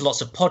listening to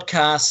lots of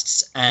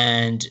podcasts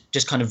and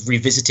just kind of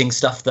revisiting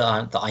stuff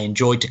that I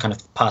enjoyed to kind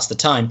of pass the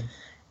time.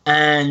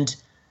 And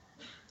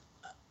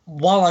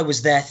while I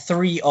was there,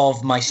 3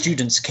 of my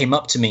students came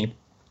up to me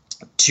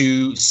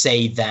to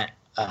say that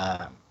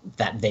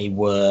they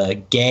were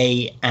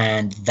gay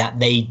and that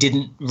they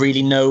didn't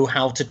really know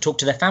how to talk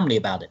to their family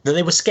about it, that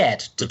they were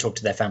scared to talk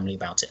to their family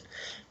about it.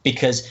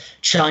 Because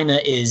China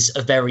is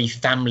a very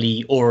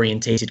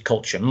family-orientated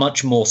culture,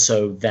 much more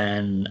so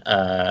than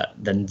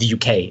the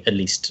UK, at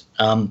least.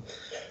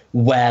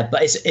 But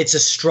it's a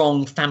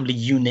strong family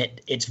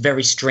unit. It's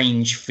very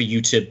strange for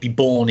you to be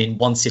born in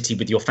one city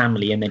with your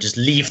family and then just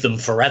leave them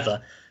forever,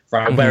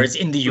 right? Mm-hmm. Whereas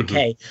in the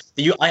UK,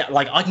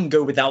 I can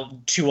go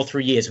without 2 or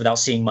 3 years without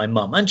seeing my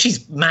mum, and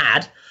she's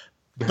mad.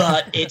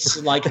 But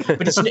it's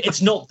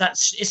not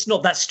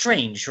that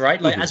strange,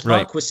 right? Like, as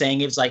Mark was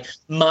saying, it was like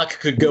Mark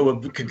could go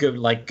to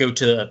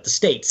the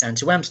States and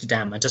to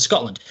Amsterdam and to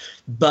Scotland,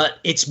 but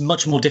it's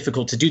much more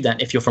difficult to do that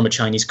if you're from a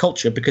Chinese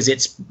culture because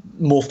it's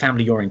more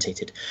family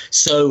orientated.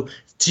 So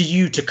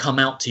to come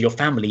out to your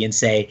family and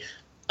say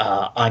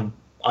I'm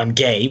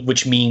gay,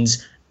 which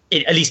means,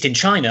 at least in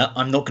China,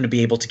 I'm not going to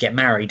be able to get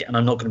married and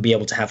I'm not going to be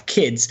able to have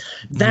kids.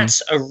 That's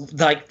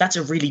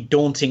a really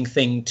daunting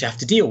thing to have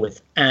to deal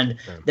with. And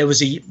there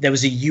was a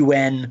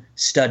UN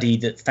study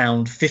that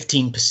found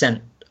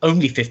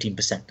only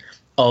 15%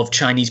 of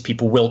Chinese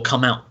people will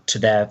come out to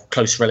their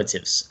close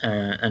relatives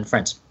and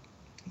friends,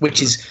 which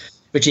is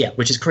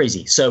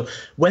crazy. So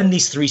when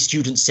these 3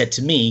 students said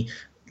to me,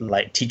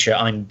 like, teacher,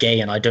 I'm gay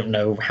and I don't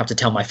know how to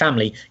tell my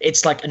family,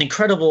 it's like an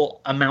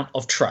incredible amount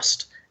of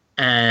trust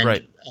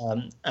and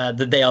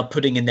that they are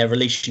putting in their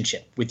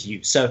relationship with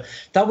you. So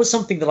that was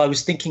something that I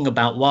was thinking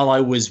about while I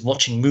was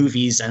watching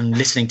movies and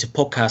listening to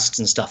podcasts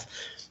and stuff.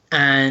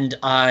 And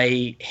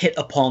I hit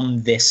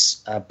upon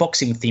this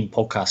boxing themed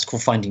podcast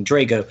called Finding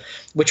Drago,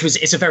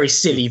 it's a very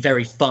silly,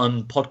 very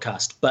fun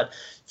podcast. But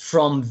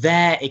from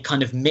there, it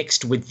kind of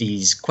mixed with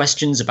these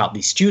questions about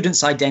the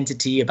students'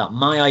 identity, about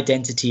my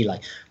identity,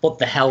 like what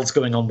the hell's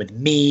going on with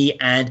me,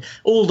 and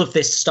all of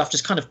this stuff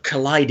just kind of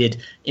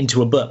collided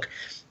into a book.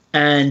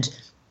 And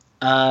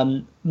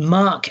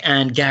Mark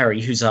and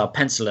Gary, who's our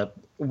penciler,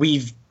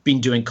 we've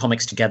been doing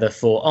comics together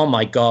for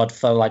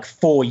like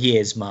 4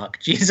 years, Mark.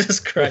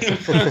 Jesus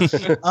Christ.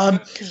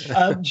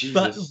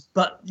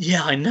 But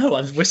yeah, I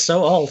know, we're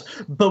so old.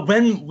 But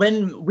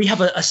when we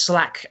have a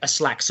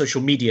Slack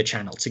social media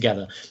channel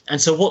together, and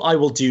so what I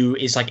will do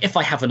is, like, if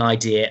I have an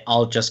idea,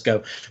 I'll just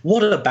go,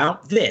 what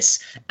about this?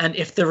 And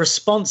if the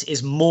response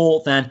is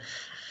more than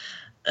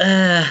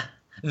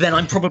then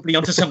I'm probably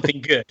onto something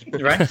good,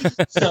 right?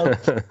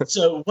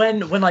 So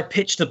when I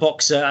pitched The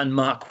Boxer and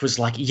Mark was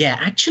like, yeah,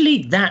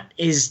 actually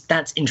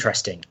that's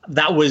interesting.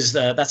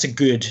 That's a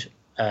good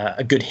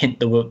hint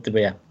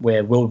that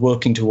we're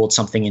working towards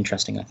something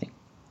interesting, I think.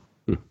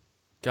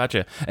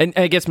 Gotcha. And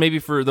I guess maybe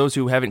for those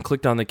who haven't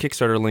clicked on the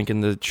Kickstarter link in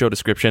the show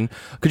description,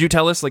 could you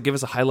tell us, give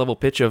us a high-level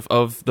pitch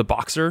of The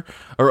Boxer,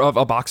 or of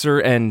A Boxer,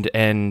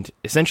 and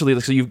essentially,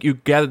 so you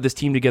gathered this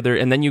team together,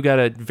 and then you got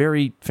a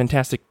very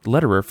fantastic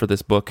letterer for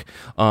this book.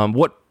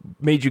 What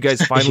made you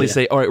guys finally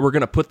say, all right, we're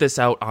going to put this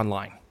out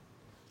online?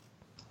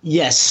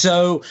 Yes,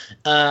 so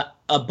A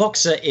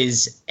Boxer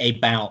is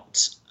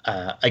about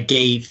a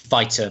gay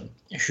fighter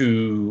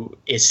who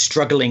is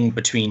struggling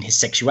between his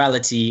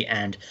sexuality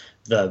and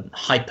the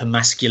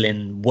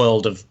hyper-masculine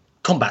world of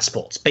combat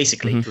sports,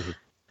 basically.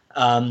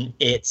 Mm-hmm.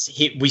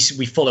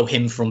 We follow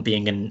him from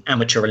being an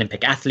amateur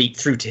Olympic athlete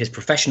through to his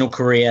professional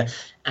career,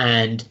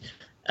 and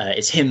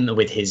it's him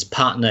with his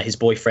partner, his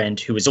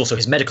boyfriend, who is also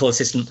his medical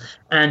assistant,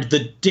 and the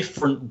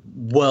different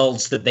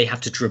worlds that they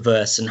have to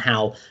traverse and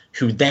how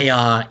who they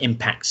are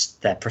impacts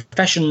their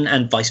profession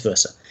and vice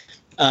versa.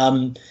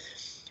 When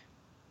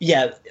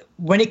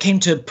it came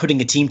to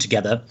putting a team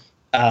together,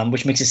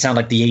 which makes it sound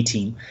like the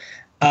A-Team,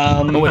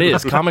 it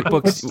is. Comic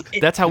books,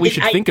 that's how we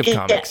should think of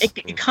comics.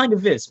 It kind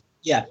of is.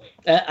 Yeah.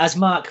 As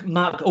Mark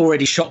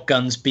already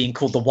shotguns being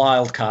called the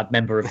wild card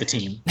member of the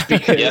team.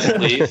 Because, yes,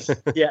 please.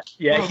 Yeah.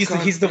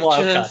 He's the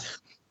wild card.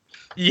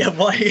 Yeah,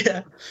 why?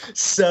 Yeah.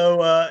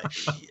 So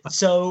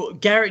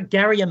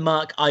Gary and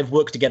Mark, I've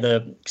worked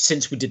together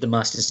since we did the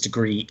master's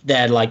degree.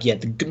 They're like,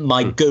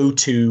 my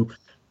go-to,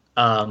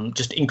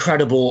 just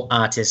incredible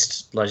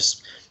artists. Like,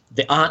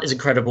 the art is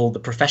incredible, the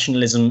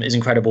professionalism is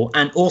incredible,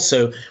 and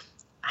also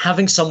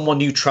having someone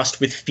you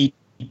trust with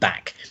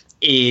feedback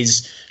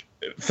is,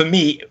 for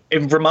me,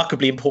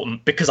 remarkably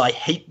important, because I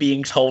hate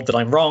being told that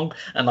I'm wrong,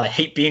 and I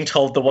hate being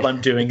told that what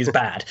I'm doing is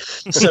bad.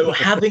 So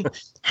having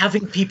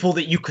people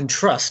that you can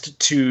trust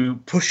to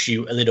push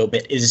you a little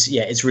bit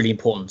is really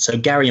important. So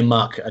Gary and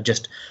Mark are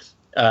just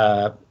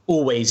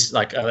always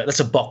like that's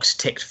a box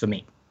ticked for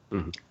me.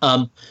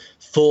 Mm-hmm.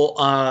 For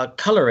our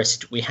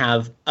colorist, we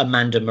have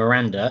Amanda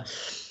Miranda,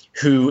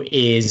 who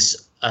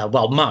is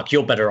Mark,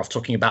 you're better off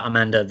talking about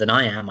Amanda than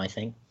I am, I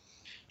think.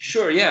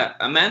 Sure, yeah.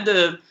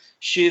 Amanda,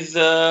 she's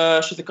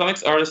a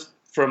comics artist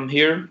from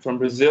here, from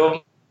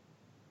Brazil.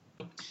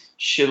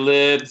 She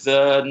lives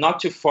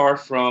not too far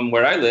from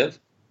where I live.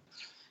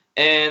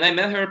 And I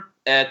met her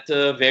at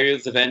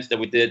various events that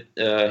we did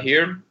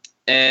here.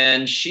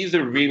 And she's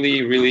a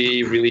really,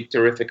 really, really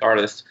terrific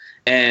artist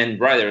and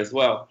writer as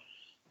well.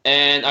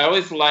 And I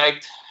always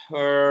liked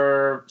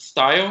her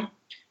style.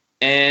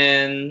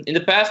 And in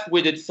the past,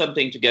 we did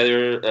something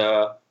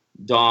together,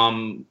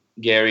 Dom,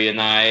 Gary, and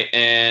I,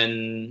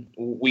 and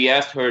we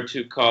asked her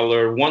to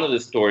color one of the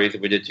stories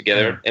that we did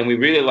together, and we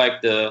really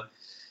liked the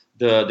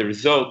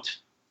result.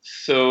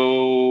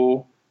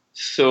 So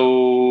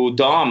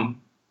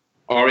Dom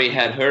already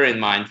had her in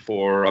mind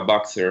for a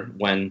boxer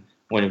when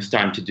it was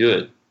time to do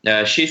it.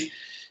 She's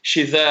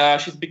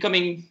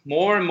becoming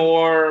more and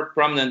more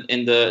prominent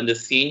in the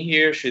scene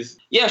here. She's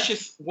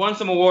won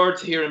some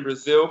awards here in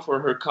Brazil for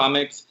her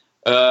comics.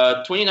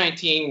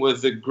 2019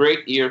 was a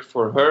great year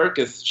for her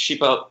because she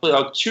put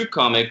out 2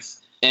 comics,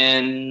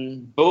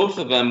 and both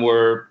of them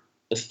were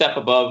a step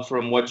above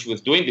from what she was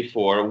doing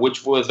before,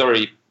 which was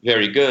already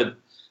very good.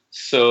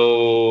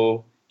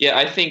 So yeah,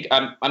 I think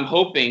I'm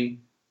hoping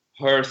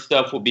her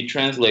stuff will be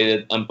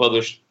translated and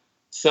published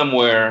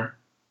somewhere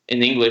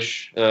in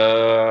English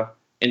in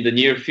the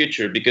near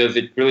future, because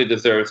it really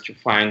deserves to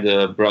find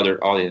a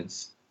broader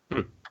audience.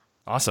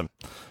 Awesome,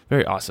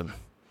 very awesome.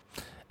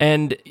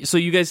 And so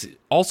you guys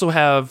also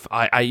have,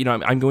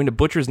 I'm going to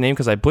butcher his name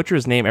because I butcher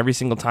his name every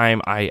single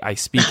time I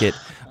speak it.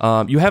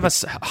 You have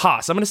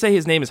Haas. I'm going to say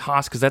his name is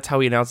Haas because that's how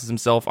he announces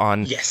himself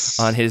on his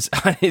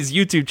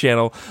YouTube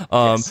channel.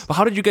 Yes. But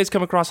how did you guys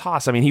come across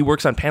Haas? I mean, he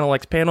works on Panel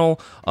X Panel,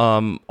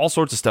 all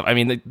sorts of stuff. I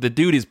mean, the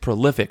dude is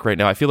prolific right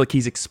now. I feel like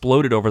he's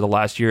exploded over the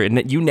last year,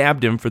 and you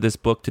nabbed him for this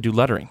book to do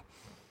lettering.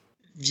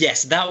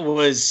 Yes, that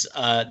was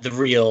the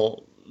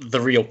real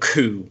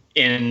coup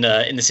in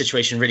the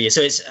situation, really.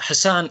 So it's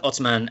Hassan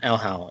Othman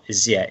Elhal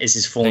is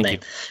his full name.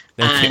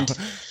 Thank you.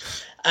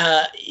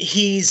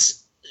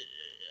 He's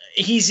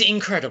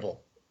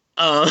incredible.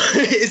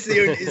 Is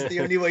the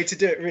only way to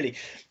do it, really.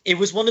 It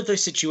was one of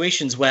those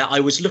situations where I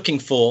was looking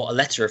for a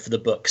letterer for the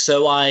book.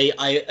 So I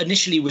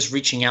initially was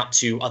reaching out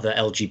to other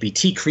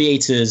LGBT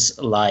creators,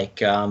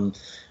 like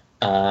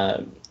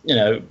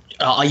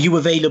are you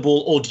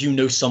available, or do you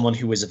know someone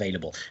who is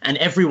available? And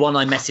everyone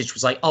I messaged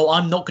was like, oh,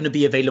 I'm not going to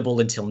be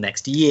available until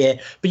next year,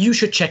 but you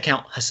should check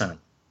out Hassan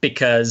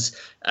because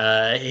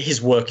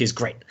his work is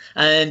great.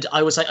 And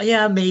I was like, oh,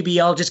 yeah, maybe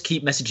I'll just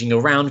keep messaging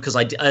around because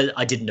I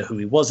didn't know who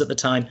he was at the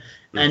time.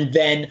 And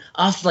then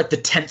after like the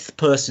 10th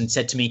person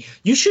said to me,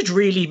 you should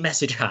really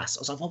message Haas. I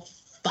was like, well,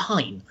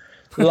 fine.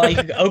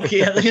 Like,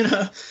 okay,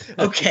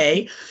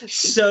 okay.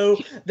 So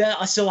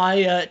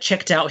I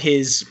checked out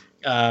his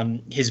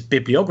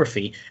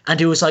bibliography,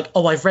 and it was like,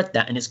 oh, I've read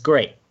that and it's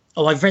great.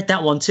 Oh, I've read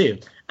that one too,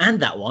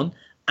 and that one,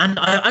 and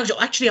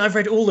I've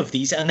read all of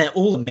these and they're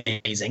all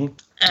amazing.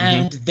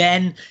 And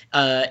then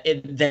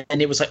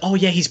it was like, oh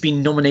yeah, he's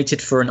been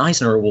nominated for an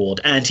Eisner Award,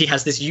 and he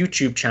has this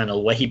YouTube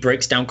channel where he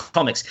breaks down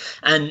comics.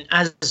 And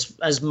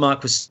as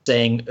Mark was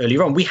saying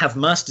earlier on, we have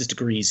master's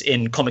degrees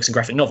in comics and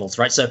graphic novels,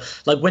 right? So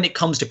like when it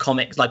comes to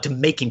comics, like to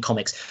making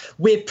comics,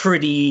 we're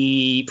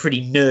pretty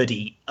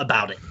nerdy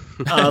about it.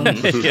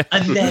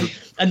 Yeah.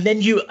 And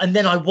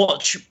then I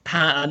watch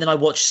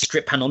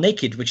Script Panel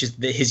Naked, which is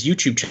his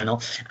YouTube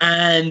channel,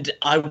 and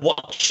I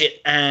watch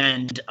it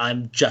and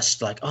I'm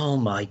just like, oh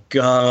my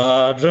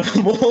god,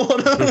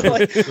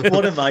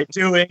 what am I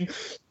doing?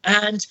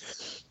 And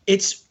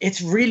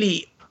it's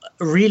really,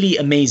 really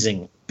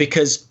amazing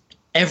because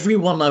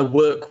everyone I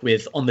work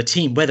with on the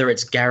team, whether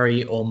it's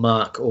Gary or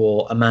Mark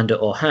or Amanda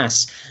or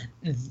Haas,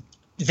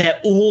 they're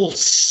all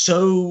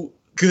so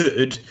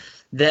good.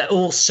 They're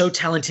all so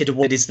talented at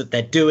what it is that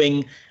they're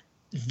doing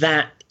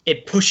that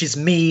it pushes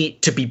me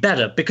to be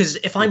better. Because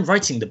if I'm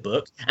writing the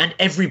book and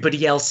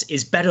everybody else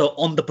is better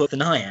on the book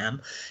than I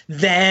am,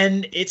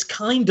 then it's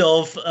kind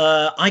of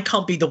I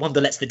can't be the one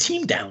that lets the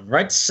team down,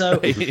 right? So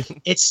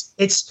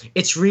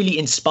it's really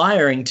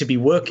inspiring to be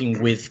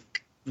working with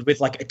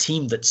like a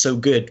team that's so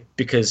good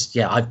because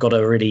I've got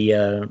to really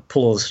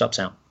pull all the stops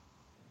out.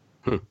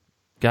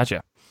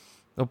 Gotcha.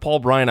 Paul,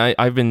 Brian,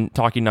 I've been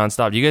talking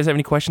nonstop. Do you guys have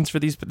any questions for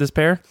this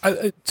pair?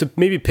 To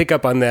maybe pick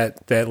up on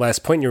that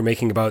last point you were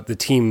making about the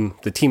team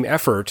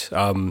effort.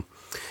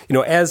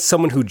 As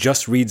someone who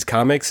just reads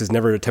comics, has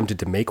never attempted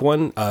to make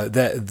one,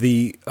 that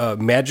the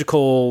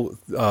magical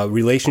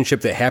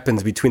relationship that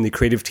happens between the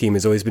creative team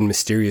has always been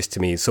mysterious to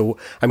me. So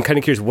I'm kind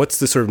of curious, what's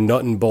the sort of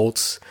nut and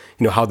bolts,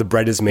 how the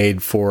bread is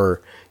made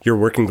for your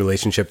working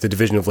relationship, the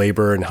division of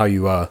labor, and how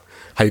you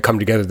come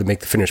together to make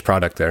the finished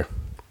product there?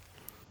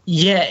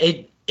 Yeah,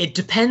 it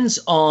depends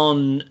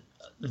on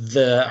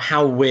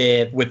how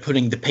we're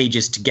putting the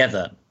pages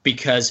together,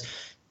 because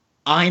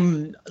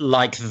I'm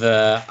like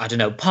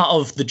part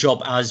of the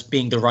job as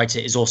being the writer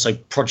is also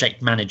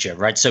project manager,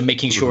 right? So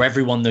making sure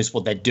everyone knows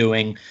what they're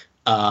doing,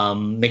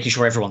 making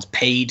sure everyone's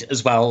paid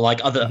as well, like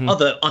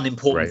other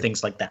unimportant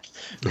things like that.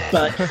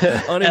 But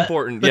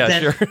unimportant,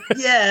 sure.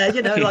 Yeah,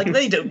 like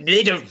they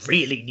don't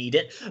really need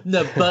it.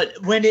 No,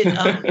 but when it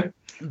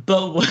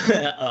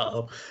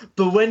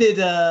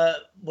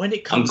when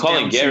it comes, I'm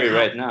calling down Gary to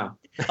right now.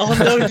 Oh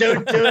no,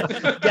 don't do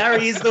it.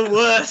 Gary is the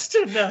worst.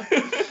 No.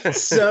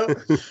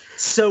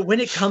 So when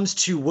it comes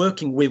to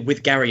working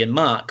with Gary and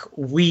Mark,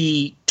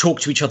 we talk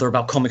to each other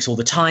about comics all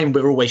the time.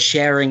 We're always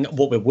sharing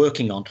what we're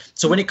working on.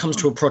 So when it comes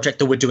to a project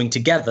that we're doing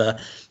together,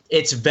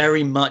 it's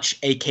very much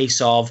a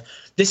case of,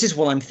 this is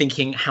what I'm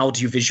thinking, how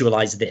do you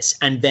visualize this?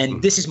 And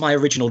then this is my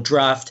original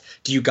draft.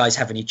 Do you guys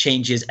have any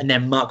changes? And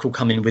then Mark will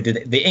come in with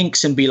the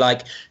inks and be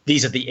like,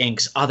 these are the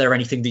inks. Are there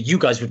anything that you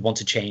guys would want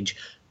to change?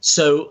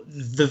 So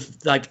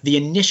the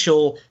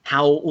initial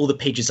how all the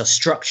pages are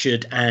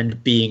structured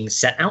and being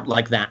set out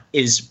like that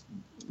is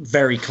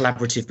very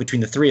collaborative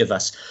between the three of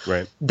us.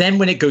 Right. Then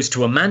when it goes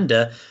to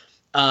Amanda,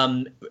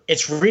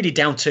 it's really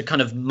down to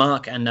kind of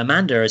Mark and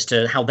Amanda as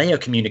to how they are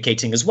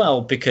communicating as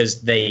well,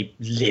 because they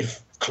live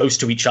close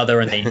to each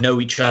other and they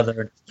know each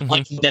other.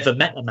 I've never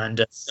met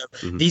Amanda, so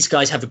these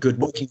guys have a good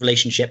working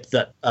relationship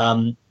that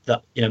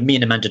me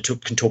and Amanda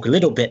can talk a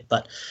little bit,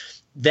 but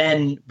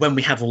then when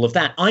we have all of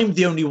that, I'm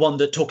the only one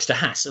that talks to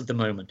Hass at the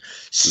moment.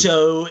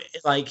 So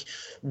like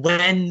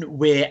when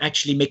we're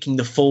actually making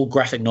the full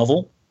graphic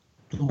novel,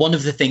 one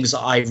of the things that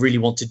I really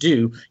want to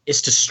do is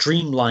to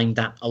streamline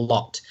that a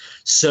lot,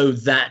 so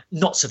that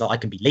not so that I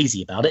can be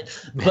lazy about it,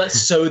 but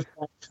so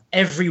that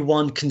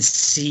everyone can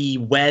see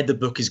where the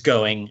book is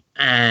going.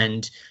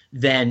 And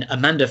then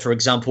Amanda, for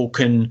example,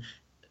 can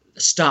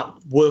start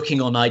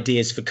working on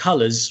ideas for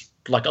colors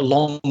like a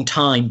long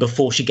time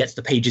before she gets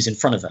the pages in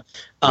front of her,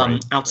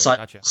 outside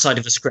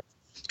of the script.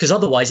 Because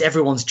otherwise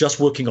everyone's just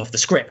working off the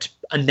script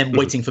and then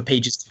waiting for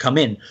pages to come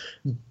in.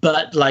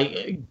 But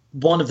like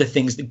one of the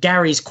things that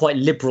Gary's quite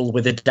liberal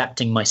with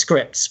adapting my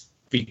scripts,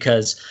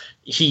 because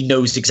he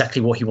knows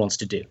exactly what he wants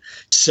to do.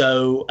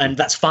 So, and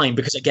that's fine,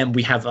 because again,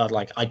 we have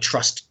I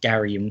trust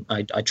Gary and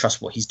I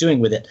trust what he's doing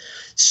with it.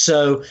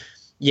 So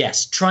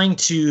yes, trying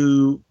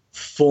to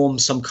form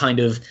some kind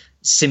of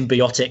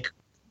symbiotic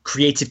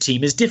creative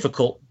team is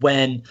difficult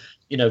when,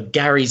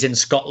 Gary's in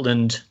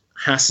Scotland,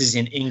 Hass is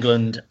in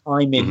England,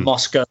 I'm in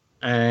Moscow,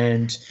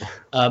 and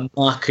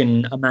Mark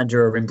and Amanda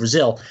are in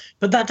Brazil.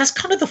 But that's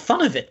kind of the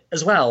fun of it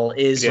as well,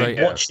 is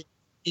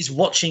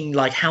watching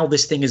like how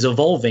this thing is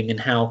evolving, and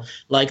how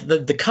like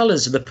the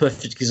colors are the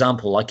perfect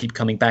example I keep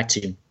coming back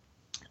to.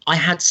 I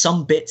had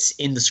some bits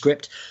in the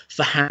script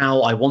for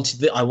how I wanted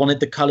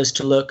the colors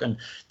to look, and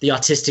the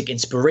artistic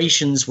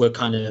inspirations were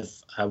kind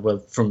of were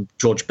from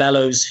George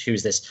Bellows,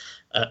 who's this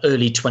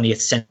early 20th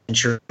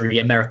century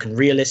American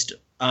realist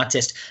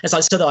artist. And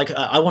so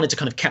I wanted to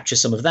kind of capture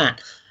some of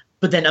that.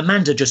 But then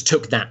Amanda just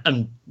took that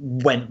and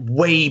went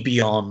way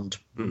beyond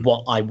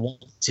what I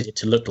wanted it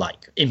to look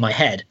like in my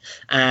head.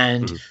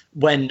 And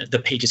when the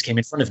pages came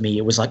in front of me,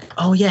 it was like,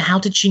 oh yeah, how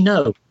did she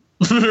know?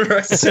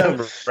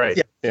 So,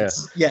 right. Yeah.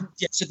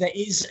 So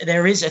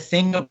there is a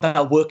thing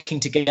about working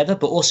together,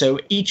 but also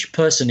each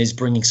person is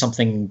bringing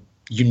something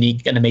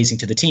unique and amazing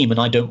to the team, and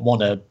I don't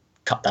want to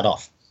cut that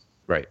off.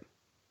 Right.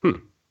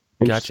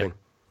 Gotcha.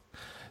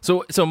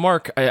 So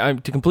Mark, I'm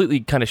to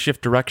completely kind of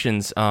shift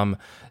directions.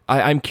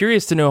 I'm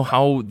curious to know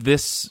how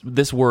this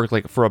work,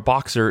 like for a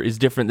boxer, is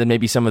different than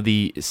maybe some of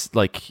the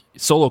like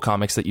solo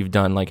comics that you've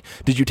done. Like,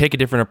 did you take a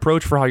different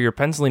approach for how you're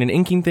penciling and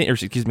inking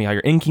how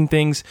you're inking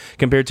things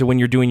compared to when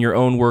you're doing your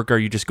own work? Are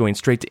you just going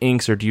straight to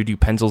inks, or do you do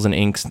pencils and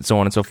inks and so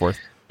on and so forth?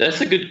 That's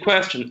a good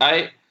question.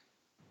 I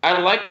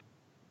like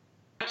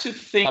to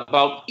think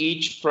about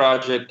each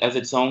project as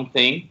its own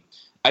thing.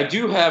 I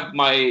do have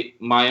my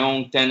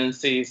own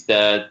tendencies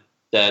that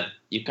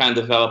you kind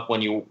of develop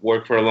when you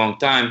work for a long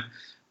time,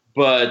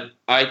 but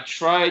I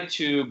try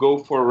to go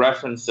for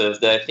references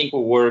that I think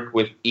will work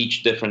with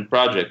each different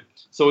project.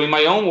 So in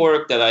my own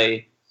work that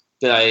I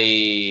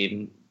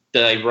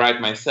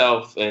write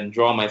myself and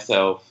draw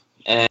myself,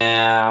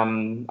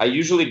 I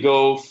usually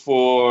go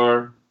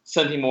for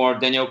something more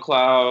Daniel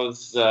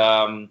Clowes,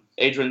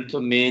 Adrian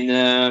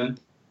Tomine,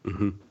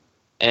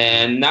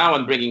 and now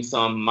I'm bringing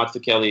some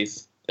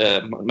Mazzucchelli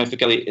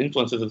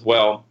influences as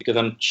well, because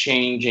I'm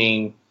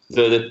changing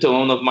the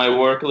tone of my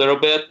work a little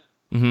bit.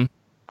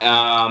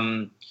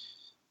 And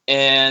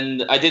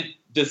I did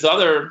this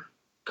other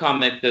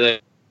comic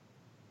that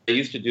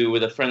used to do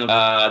with a friend of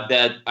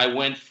that I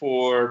went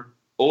for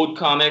old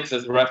comics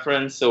as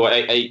reference. So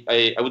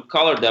I would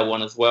color that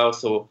one as well.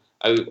 So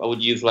I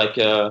would use like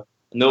an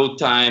old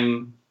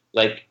time,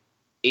 like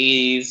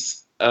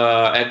 80s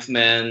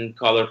X-Men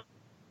color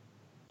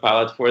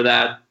palette for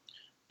that.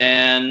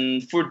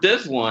 And for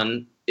this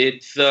one,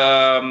 it's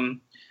I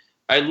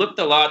looked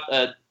a lot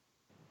at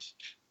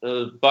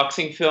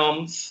boxing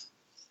films,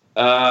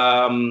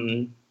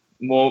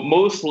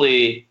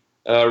 mostly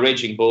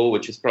Raging Bull,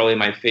 which is probably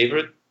my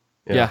favorite.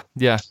 Yeah.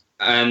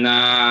 And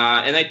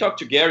I talked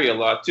to Gary a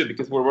lot too,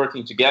 because we're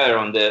working together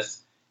on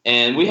this,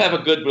 and we have a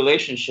good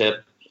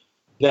relationship.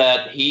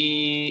 That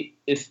he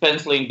is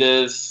penciling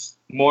this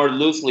more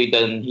loosely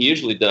than he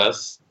usually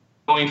does,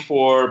 going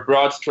for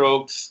broad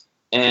strokes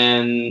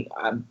and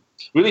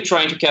really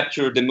trying to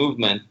capture the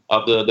movement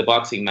of the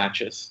boxing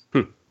matches.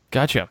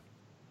 Gotcha.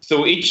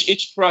 So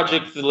each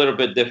project is a little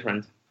bit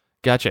different.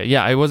 Gotcha.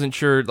 Yeah, I wasn't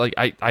sure. Like,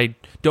 I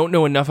don't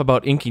know enough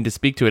about inking to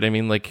speak to it. I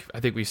mean, like, I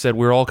think we said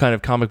we're all kind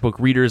of comic book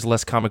readers,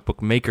 less comic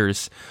book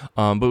makers.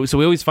 But so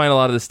we always find a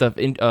lot of this stuff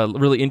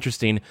really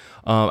interesting.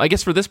 I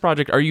guess for this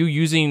project, are you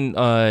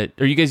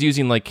guys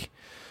using like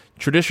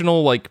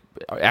traditional, like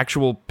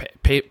actual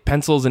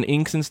pencils and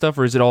inks and stuff,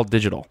 or is it all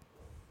digital?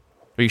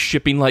 Are you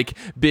shipping like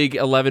big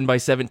 11 by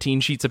 17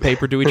 sheets of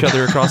paper to each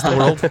other across the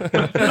world?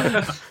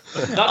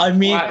 I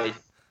mean.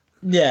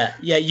 Yeah.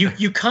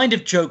 You kind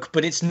of joke,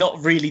 but it's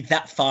not really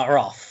that far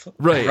off,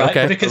 right?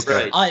 Okay. Because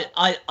I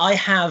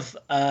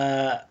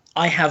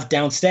have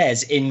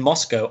downstairs in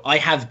Moscow, I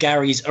have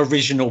Gary's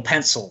original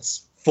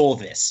pencils for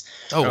this.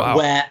 Oh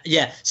wow!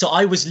 So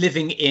I was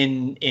living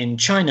in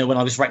China when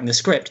I was writing the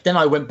script. Then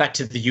I went back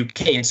to the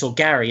UK and saw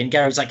Gary, and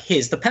Gary was like,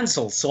 "Here's the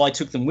pencils." So I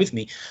took them with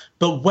me.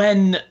 But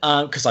when,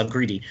 because I'm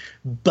greedy,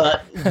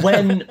 but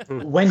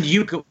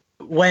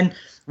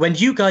when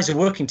you guys are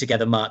working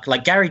together, Mark,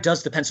 like Gary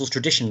does the pencils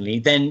traditionally,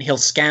 then he'll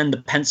scan the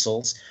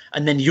pencils,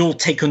 and then you'll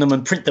take on them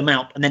and print them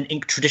out, and then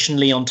ink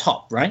traditionally on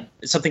top, right?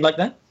 Something like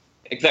that?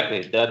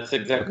 Exactly. That's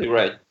exactly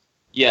right.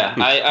 Yeah,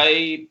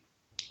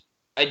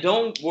 I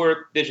don't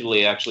work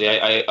digitally, actually.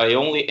 I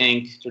only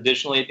ink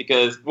traditionally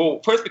because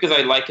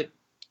I like it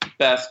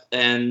best,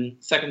 and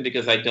second,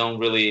 because I don't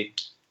really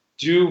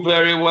do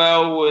very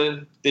well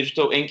with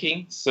digital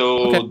inking.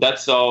 So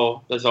that's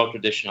all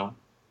traditional.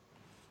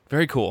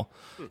 Very cool.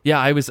 Yeah,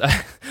 I was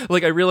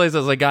like, I realized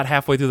as I got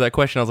halfway through that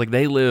question, I was like,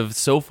 they live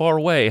so far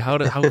away. How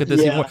could this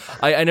even work?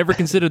 I never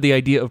considered the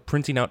idea of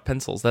printing out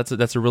pencils. That's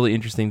a really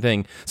interesting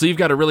thing. So you've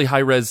got a really high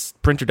res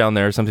printer down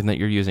there or something that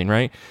you're using,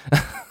 right?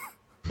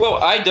 Well,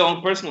 I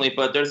don't personally,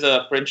 but there's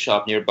a print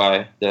shop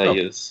nearby that I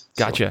use.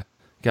 Gotcha.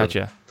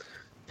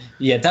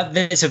 Yeah,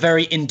 it's a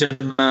very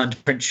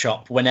in-demand print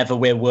shop whenever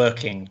we're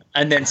working.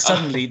 And then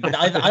suddenly,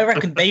 I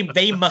reckon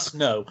they must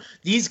know.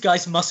 These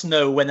guys must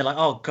know when they're like,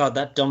 oh, God,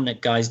 that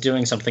Dominic guy's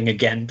doing something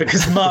again.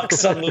 Because Mark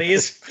suddenly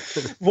is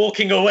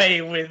walking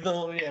away with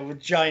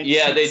giant...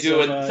 Yeah, they do.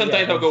 And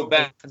sometimes I'll go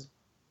back and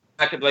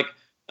be like,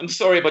 I'm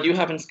sorry, but you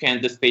haven't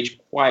scanned this page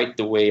quite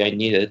the way I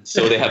need it.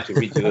 So they have to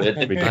redo it.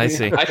 I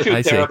see. I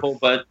feel terrible,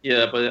 but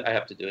I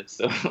have to do it.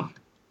 So...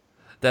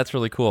 That's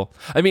really cool.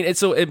 I mean,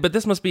 but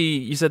this must be,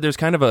 you said there's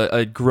kind of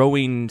a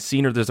growing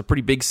scene, or there's a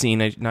pretty big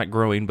scene, not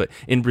growing, but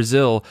in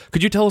Brazil.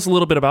 Could you tell us a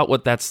little bit about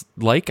what that's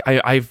like?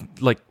 I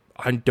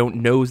don't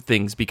know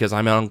things because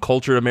I'm an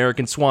uncultured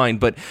American swine,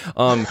 but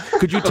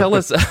could you tell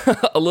us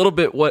a little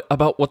bit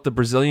about what the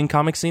Brazilian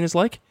comic scene is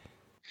like?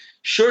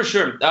 Sure.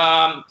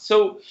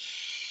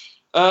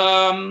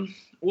 We're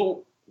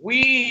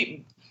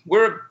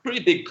a pretty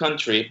big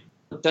country,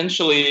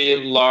 potentially a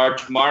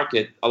large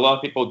market. A lot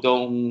of people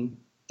don't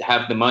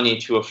have the money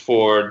to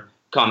afford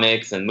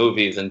comics and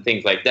movies and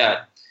things like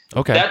that.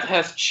 Okay. That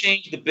has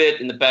changed a bit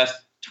in the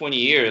past 20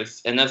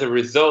 years. And as a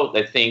result,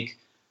 I think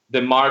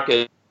the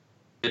market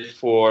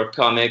for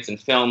comics and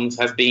films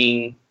has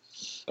been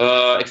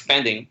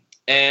expanding.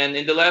 And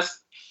in the last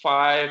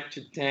 5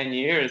 to 10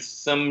 years,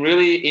 some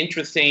really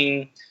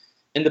interesting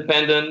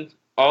independent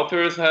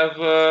authors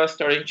have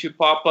started to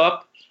pop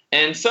up.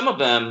 And some of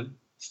them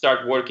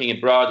start working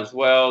abroad as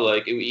well.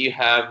 Like you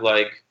have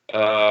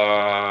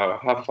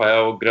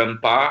Rafael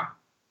Grampa,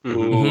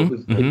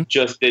 who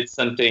just did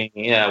something,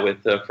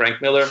 with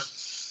Frank Miller,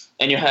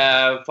 and you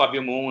have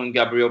Fabio Moon and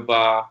Gabriel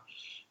Ba,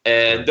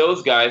 and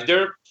those guys,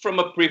 they're from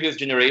a previous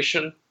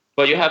generation,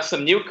 but you have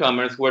some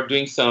newcomers who are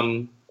doing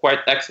some quite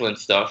excellent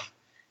stuff,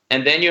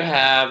 and then you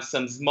have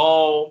some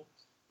small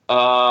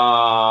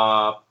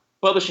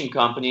publishing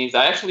companies.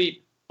 I actually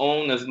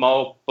own a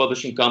small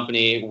publishing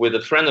company with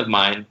a friend of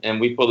mine, and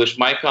we publish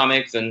my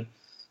comics and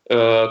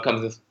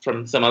comes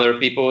from some other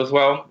people as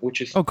well, which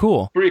is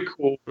pretty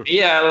cool.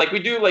 Yeah, like we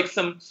do like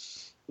some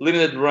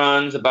limited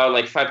runs, about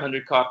like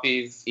 500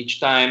 copies each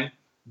time.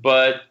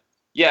 But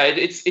yeah,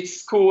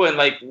 it's cool, and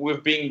like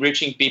we've been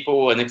reaching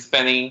people and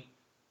expanding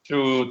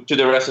to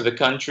the rest of the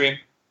country.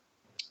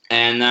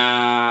 And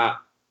now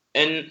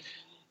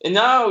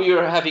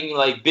you're having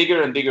like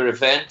bigger and bigger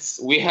events.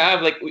 We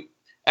have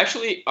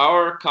actually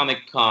our Comic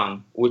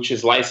Con, which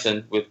is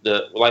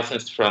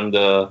licensed from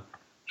the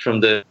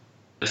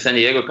San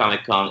Diego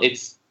Comic Con.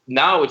 It's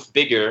now it's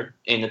bigger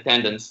in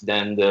attendance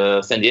than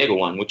the San Diego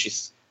one, which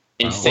is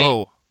insane.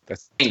 Whoa.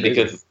 That's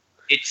Because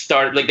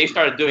they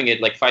started doing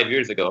it like 5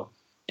 years ago,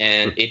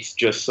 and it's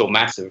just so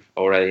massive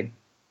already.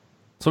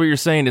 So what you're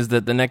saying is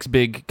that the next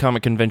big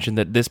comic convention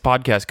that this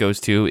podcast goes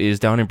to is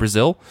down in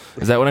Brazil?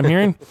 Is that what I'm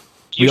hearing?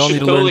 You should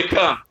totally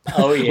come.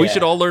 Oh yeah. We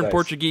should all learn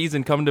Portuguese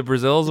and come to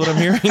Brazil is what I'm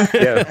hearing?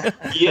 Yeah.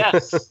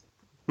 Yes.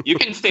 You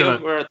can stay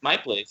over at my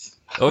place.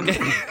 Okay.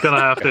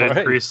 Gonna have to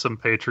increase some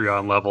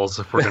Patreon levels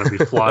if we're gonna be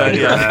flying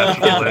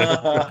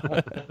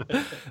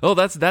internationally. Oh,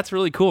 that's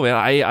really cool, man.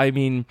 I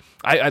mean,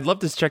 I'd love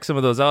to check some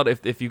of those out.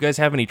 If you guys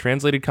have any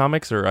translated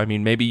comics, or I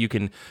mean, maybe you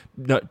can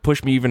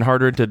push me even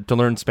harder to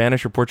learn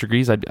Spanish or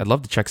Portuguese. I'd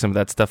love to check some of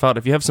that stuff out.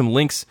 If you have some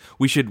links,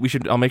 we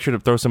should. I'll make sure to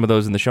throw some of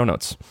those in the show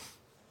notes.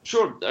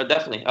 Sure,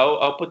 definitely.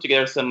 I'll put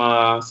together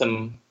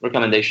some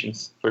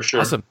recommendations for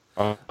sure.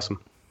 Awesome.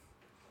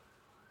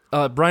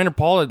 Brian or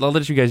Paul, I'll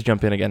let you guys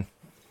jump in again.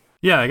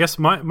 Yeah, I guess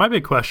my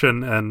big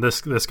question, and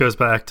this goes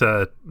back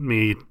to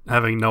me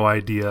having no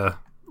idea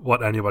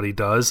what anybody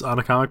does on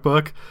a comic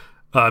book,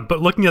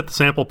 but looking at the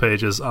sample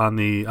pages on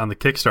the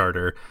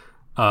Kickstarter,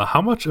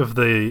 how much of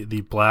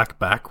the black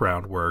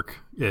background work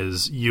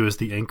is you as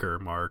the inker,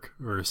 Mark,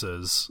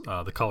 versus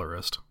the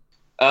colorist?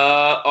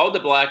 All the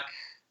black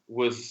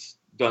was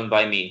done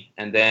by me,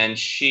 and then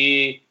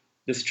she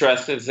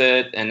distresses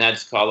it and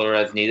adds color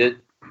as needed.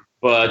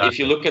 But if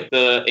you look at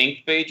the ink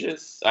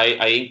pages,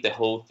 I ink the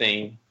whole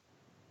thing.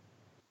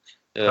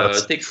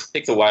 It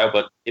takes a while,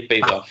 but it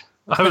pays off.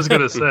 I was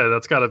going to say,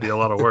 that's got to be a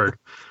lot of work.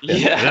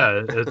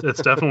 Yeah,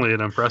 it's definitely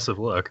an impressive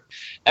look.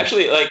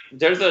 Actually, like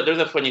there's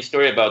a funny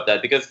story about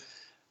that, because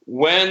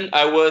when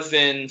I was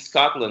in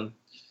Scotland,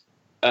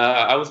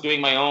 I was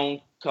doing my own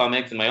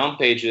comics and my own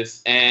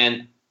pages,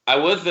 and I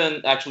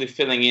wasn't actually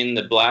filling in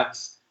the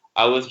blacks.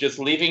 I was just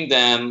leaving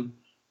them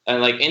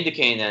and like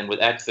indicating them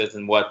with X's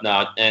and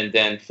whatnot, and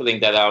then filling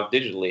that out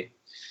digitally.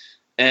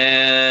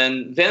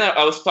 And then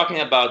I was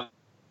talking about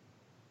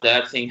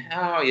that, saying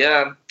how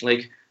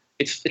like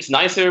it's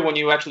nicer when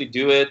you actually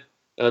do it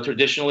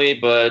traditionally,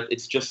 but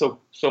it's just so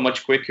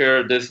much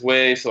quicker this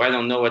way. So I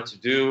don't know what to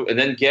do. And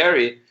then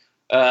Gary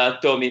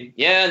told me,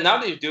 now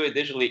that you do it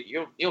digitally,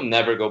 you'll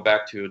never go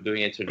back to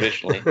doing it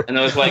traditionally. And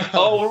I was like,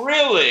 oh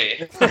really?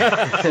 You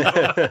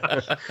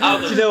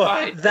know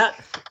what?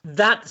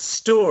 That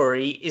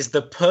story is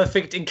the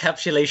perfect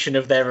encapsulation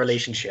of their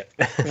relationship,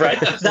 right?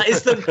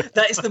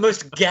 that is the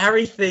most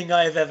Gary thing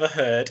I've ever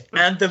heard,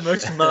 and the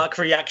most Mark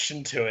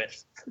reaction to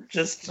it.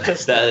 Just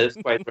that is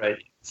quite right.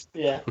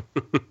 Yeah.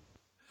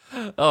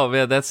 Oh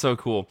man, that's so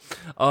cool.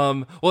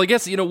 Well, I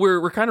guess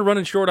we're kind of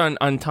running short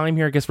on time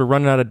here. I guess we're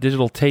running out of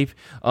digital tape.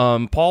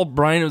 Paul,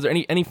 Brian, was there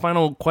any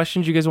final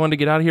questions you guys wanted to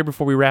get out of here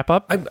before we wrap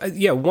up?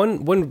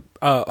 One.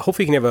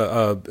 Hopefully, you can have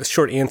a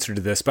short answer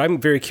to this, but I'm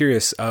very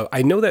curious.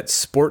 I know that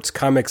sports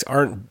comics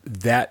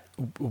aren't that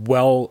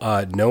well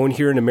known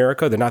here in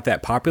America. They're not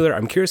that popular.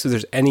 I'm curious if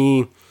there's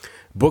any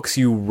books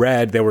you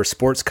read that were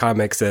sports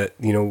comics that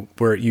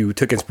where you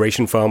took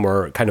inspiration from,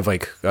 or kind of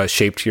like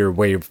shaped your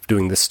way of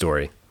doing this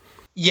story.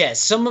 Yeah,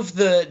 some of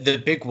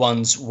the big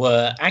ones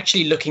were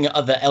actually looking at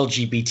other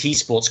LGBT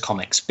sports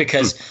comics,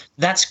 because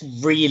that's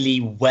really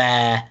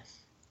where,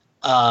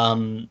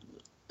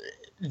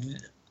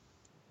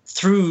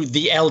 through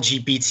the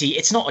LGBT,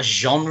 it's not a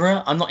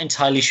genre. I'm not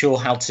entirely sure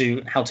how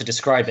to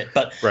describe it,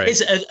 but it's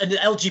an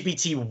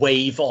LGBT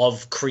wave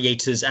of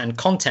creators and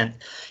content.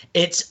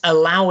 It's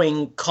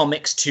allowing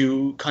comics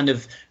to kind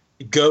of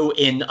go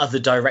in other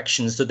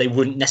directions that they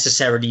wouldn't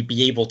necessarily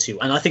be able to.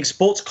 And I think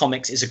sports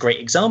comics is a great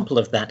example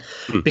of that,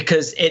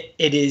 because it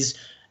is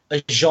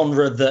a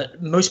genre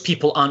that most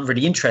people aren't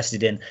really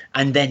interested in.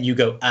 And then you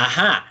go,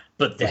 aha,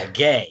 but they're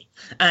gay.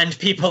 And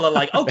people are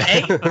like,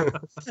 okay.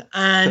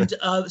 And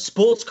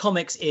sports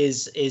comics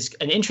is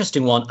an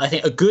interesting one. I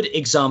think a good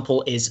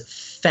example is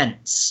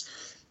Fence.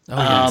 Oh,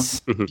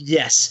 yes.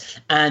 Yes.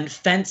 And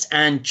Fence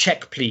and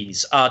Check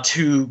Please are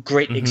two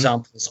great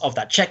examples of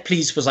that. Check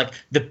Please was like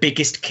the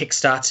biggest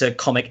Kickstarter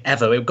comic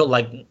ever. It got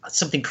like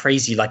something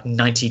crazy, like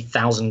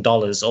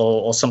 $90,000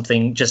 or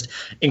something just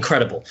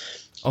incredible.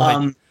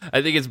 Oh,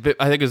 I think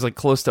it's like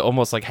close to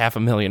almost like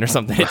 $500,000 or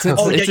something. It's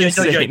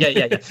insane.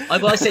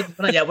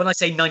 Yeah. When I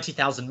say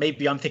 90,000,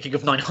 maybe I'm thinking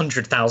of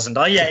 900,000.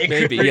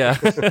 Maybe. Yeah.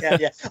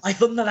 I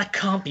thought that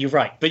can't be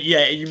right, but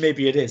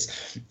maybe it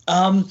is.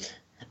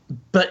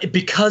 But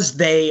because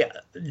they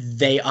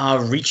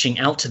are reaching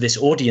out to this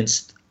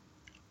audience,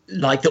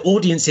 like the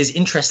audience is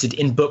interested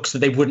in books that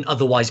they wouldn't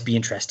otherwise be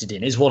interested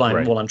in, is what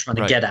I'm trying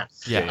to get at.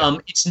 Yeah.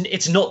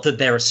 It's not that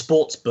they're a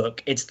sports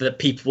book; it's that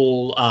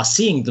people are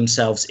seeing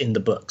themselves in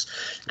the books.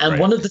 And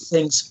one of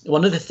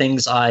the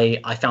things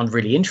I found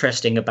really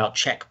interesting about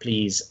Check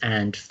Please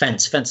and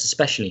Fence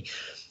especially,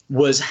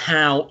 was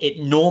how it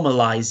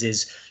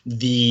normalizes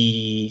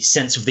the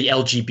sense of the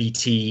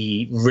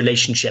LGBT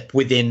relationship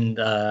within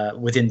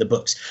the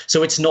books.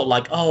 So it's not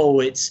like,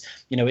 oh, it's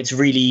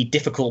really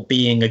difficult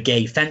being a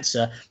gay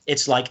fencer.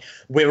 It's like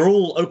we're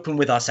all open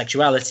with our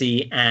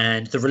sexuality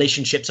and the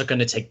relationships are going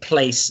to take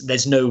place.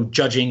 There's no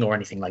judging or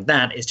anything like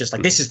that. It's just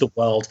like, this is the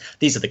world.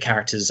 These are the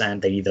characters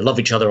and they either love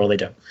each other or they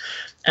don't.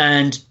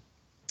 And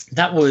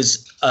that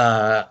was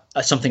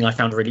something I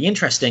found really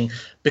interesting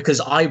because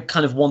I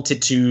kind of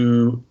wanted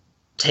to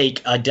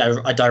take a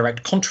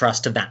direct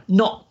contrast to that,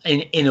 not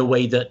in a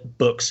way that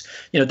books,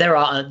 there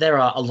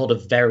are a lot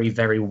of very,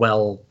 very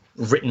well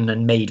written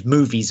and made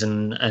movies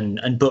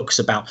and books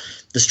about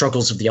the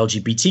struggles of the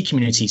LGBT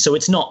community. So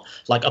it's not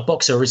like a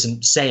boxer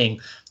isn't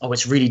saying, oh,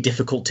 it's really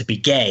difficult to be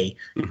gay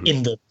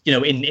in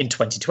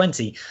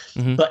 2020,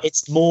 but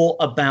it's more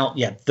about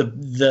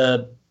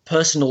the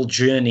personal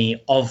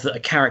journey of a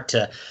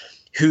character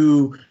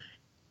who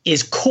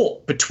is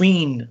caught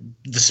between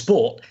the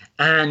sport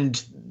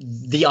and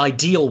the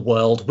ideal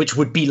world, which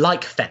would be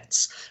like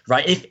Fence,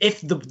 right?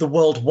 If the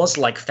world was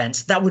like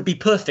Fence, that would be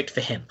perfect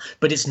for him,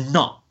 but it's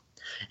not.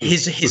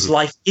 His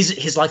life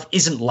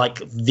isn't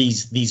like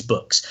these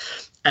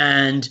books,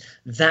 and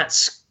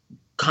that's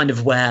kind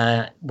of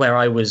where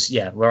I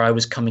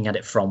was coming at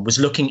it from, was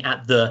looking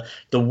at the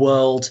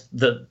world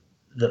that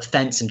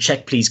Fence and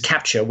Check Please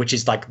capture, which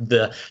is like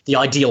the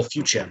ideal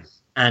future,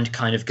 and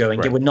kind of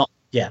going, we're not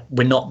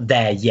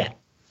there yet.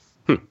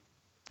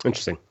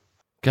 Interesting.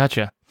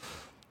 Gotcha.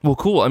 Well,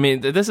 cool. I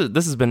mean, this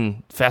has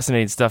been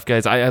fascinating stuff,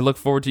 guys. I look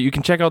forward to. You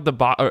can check out the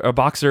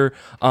Boxer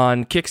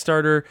on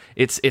Kickstarter.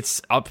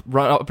 It's up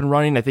and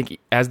running. I think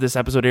as this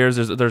episode airs,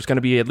 there's going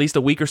to be at least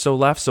a week or so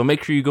left. So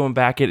make sure you go and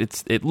back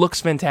it. It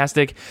looks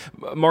fantastic.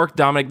 Mark,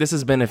 Dominic, this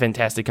has been a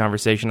fantastic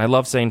conversation. I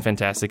love saying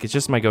fantastic. It's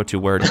just my go-to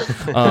word.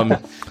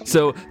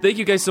 So thank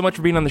you guys so much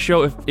for being on the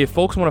show. If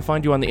folks want to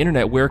find you on the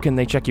internet, where can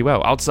they check you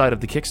out outside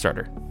of the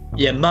Kickstarter?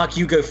 Yeah, Mark,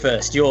 you go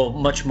first. You're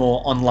much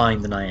more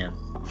online than I am.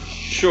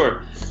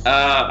 Sure.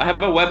 I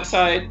have a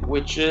website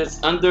which is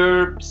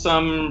under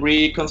some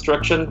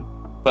reconstruction,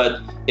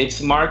 but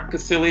it's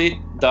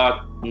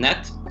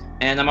markcasilli.net,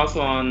 and I'm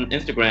also on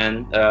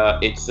Instagram.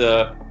 It's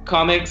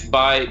comics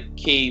by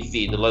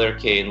KZ, the letter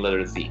K and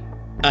letter Z.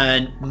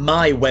 And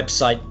my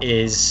website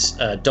is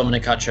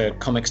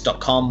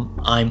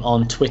dominicarchercomics.com. I'm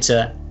on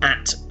Twitter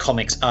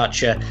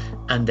 @comicsarcher,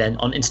 and then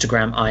on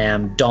Instagram I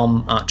am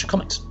Dom Archer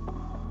Comics.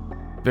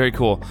 Very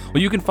cool.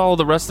 Well, you can follow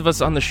the rest of us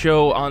on the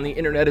show on the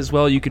internet as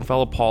well. You can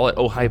follow Paul at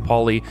Oh Hi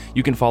Paulie.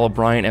 You can follow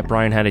Brian at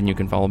Brian Head, and you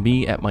can follow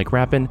me at Mike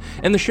Rappin,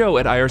 and the show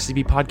at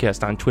IRCB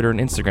Podcast on Twitter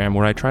and Instagram,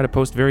 where I try to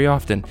post very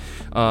often,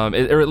 or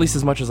at least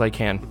as much as I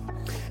can.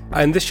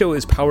 And this show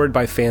is powered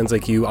by fans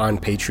like you on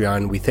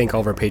Patreon. We thank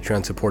all of our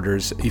Patreon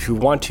supporters. If you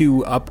want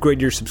to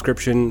upgrade your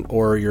subscription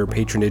or your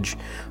patronage,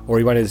 or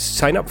you want to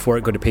sign up for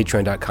it, go to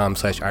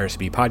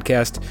patreon.com/IRCB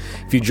podcast.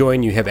 If you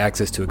join, you have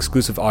access to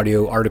exclusive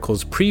audio,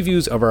 articles,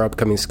 previews of our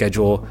upcoming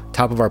schedule,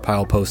 top of our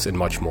pile posts, and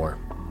much more.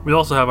 We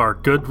also have our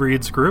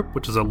Goodreads group,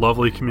 which is a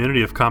lovely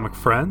community of comic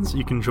friends.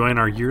 You can join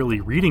our yearly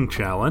reading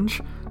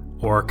challenge,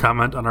 or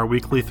comment on our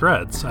weekly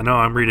threads. I know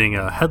I'm reading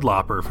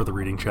Headlopper for the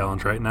reading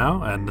challenge right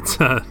now, and it's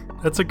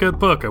a good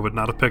book I would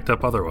not have picked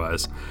up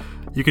otherwise.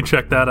 You can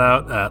check that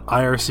out at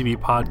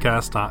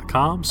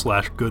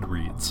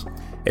ircbpodcast.com/goodreads.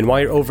 And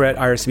while you're over at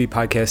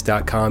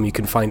ircbpodcast.com, you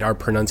can find our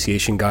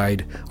pronunciation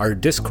guide, our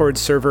Discord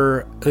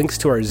server, links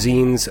to our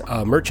zines,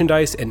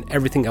 merchandise, and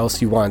everything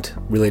else you want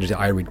related to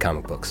I Read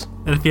Comic Books.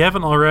 And if you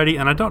haven't already,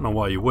 and I don't know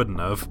why you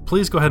wouldn't have,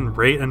 please go ahead and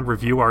rate and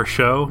review our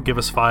show. Give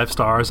us 5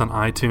 stars on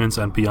iTunes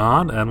and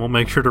beyond, and we'll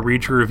make sure to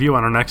read your review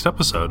on our next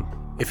episode.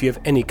 If you have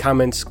any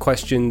comments,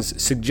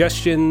 questions,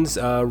 suggestions,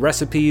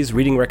 recipes,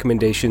 reading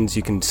recommendations,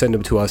 you can send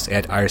them to us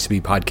at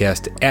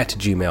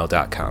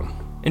ircbpodcast@gmail.com.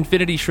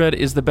 Infinity Shred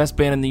is the best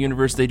band in the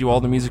universe. They do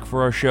all the music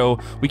for our show.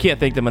 We can't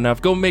thank them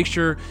enough. Go make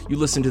sure you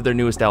listen to their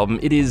newest album.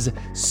 It is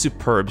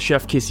superb.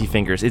 Chef Kissy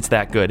Fingers. It's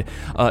that good.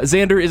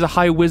 Xander is a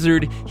high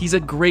wizard. He's a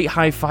great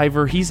high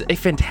fiver. He's a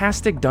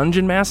fantastic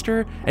dungeon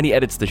master, and he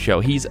edits the show.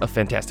 He's a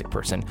fantastic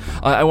person.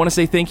 I want to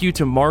say thank you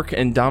to Mark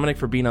and Dominic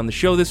for being on the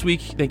show this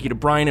week. Thank you to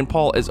Brian and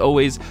Paul, as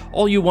always.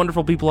 All you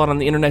wonderful people out on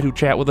the internet who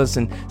chat with us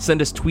and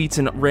send us tweets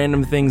and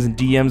random things and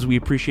DMs. We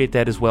appreciate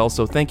that as well.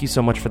 So thank you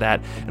so much for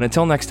that. And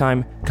until next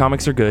time,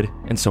 comics are good,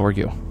 and so are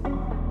you.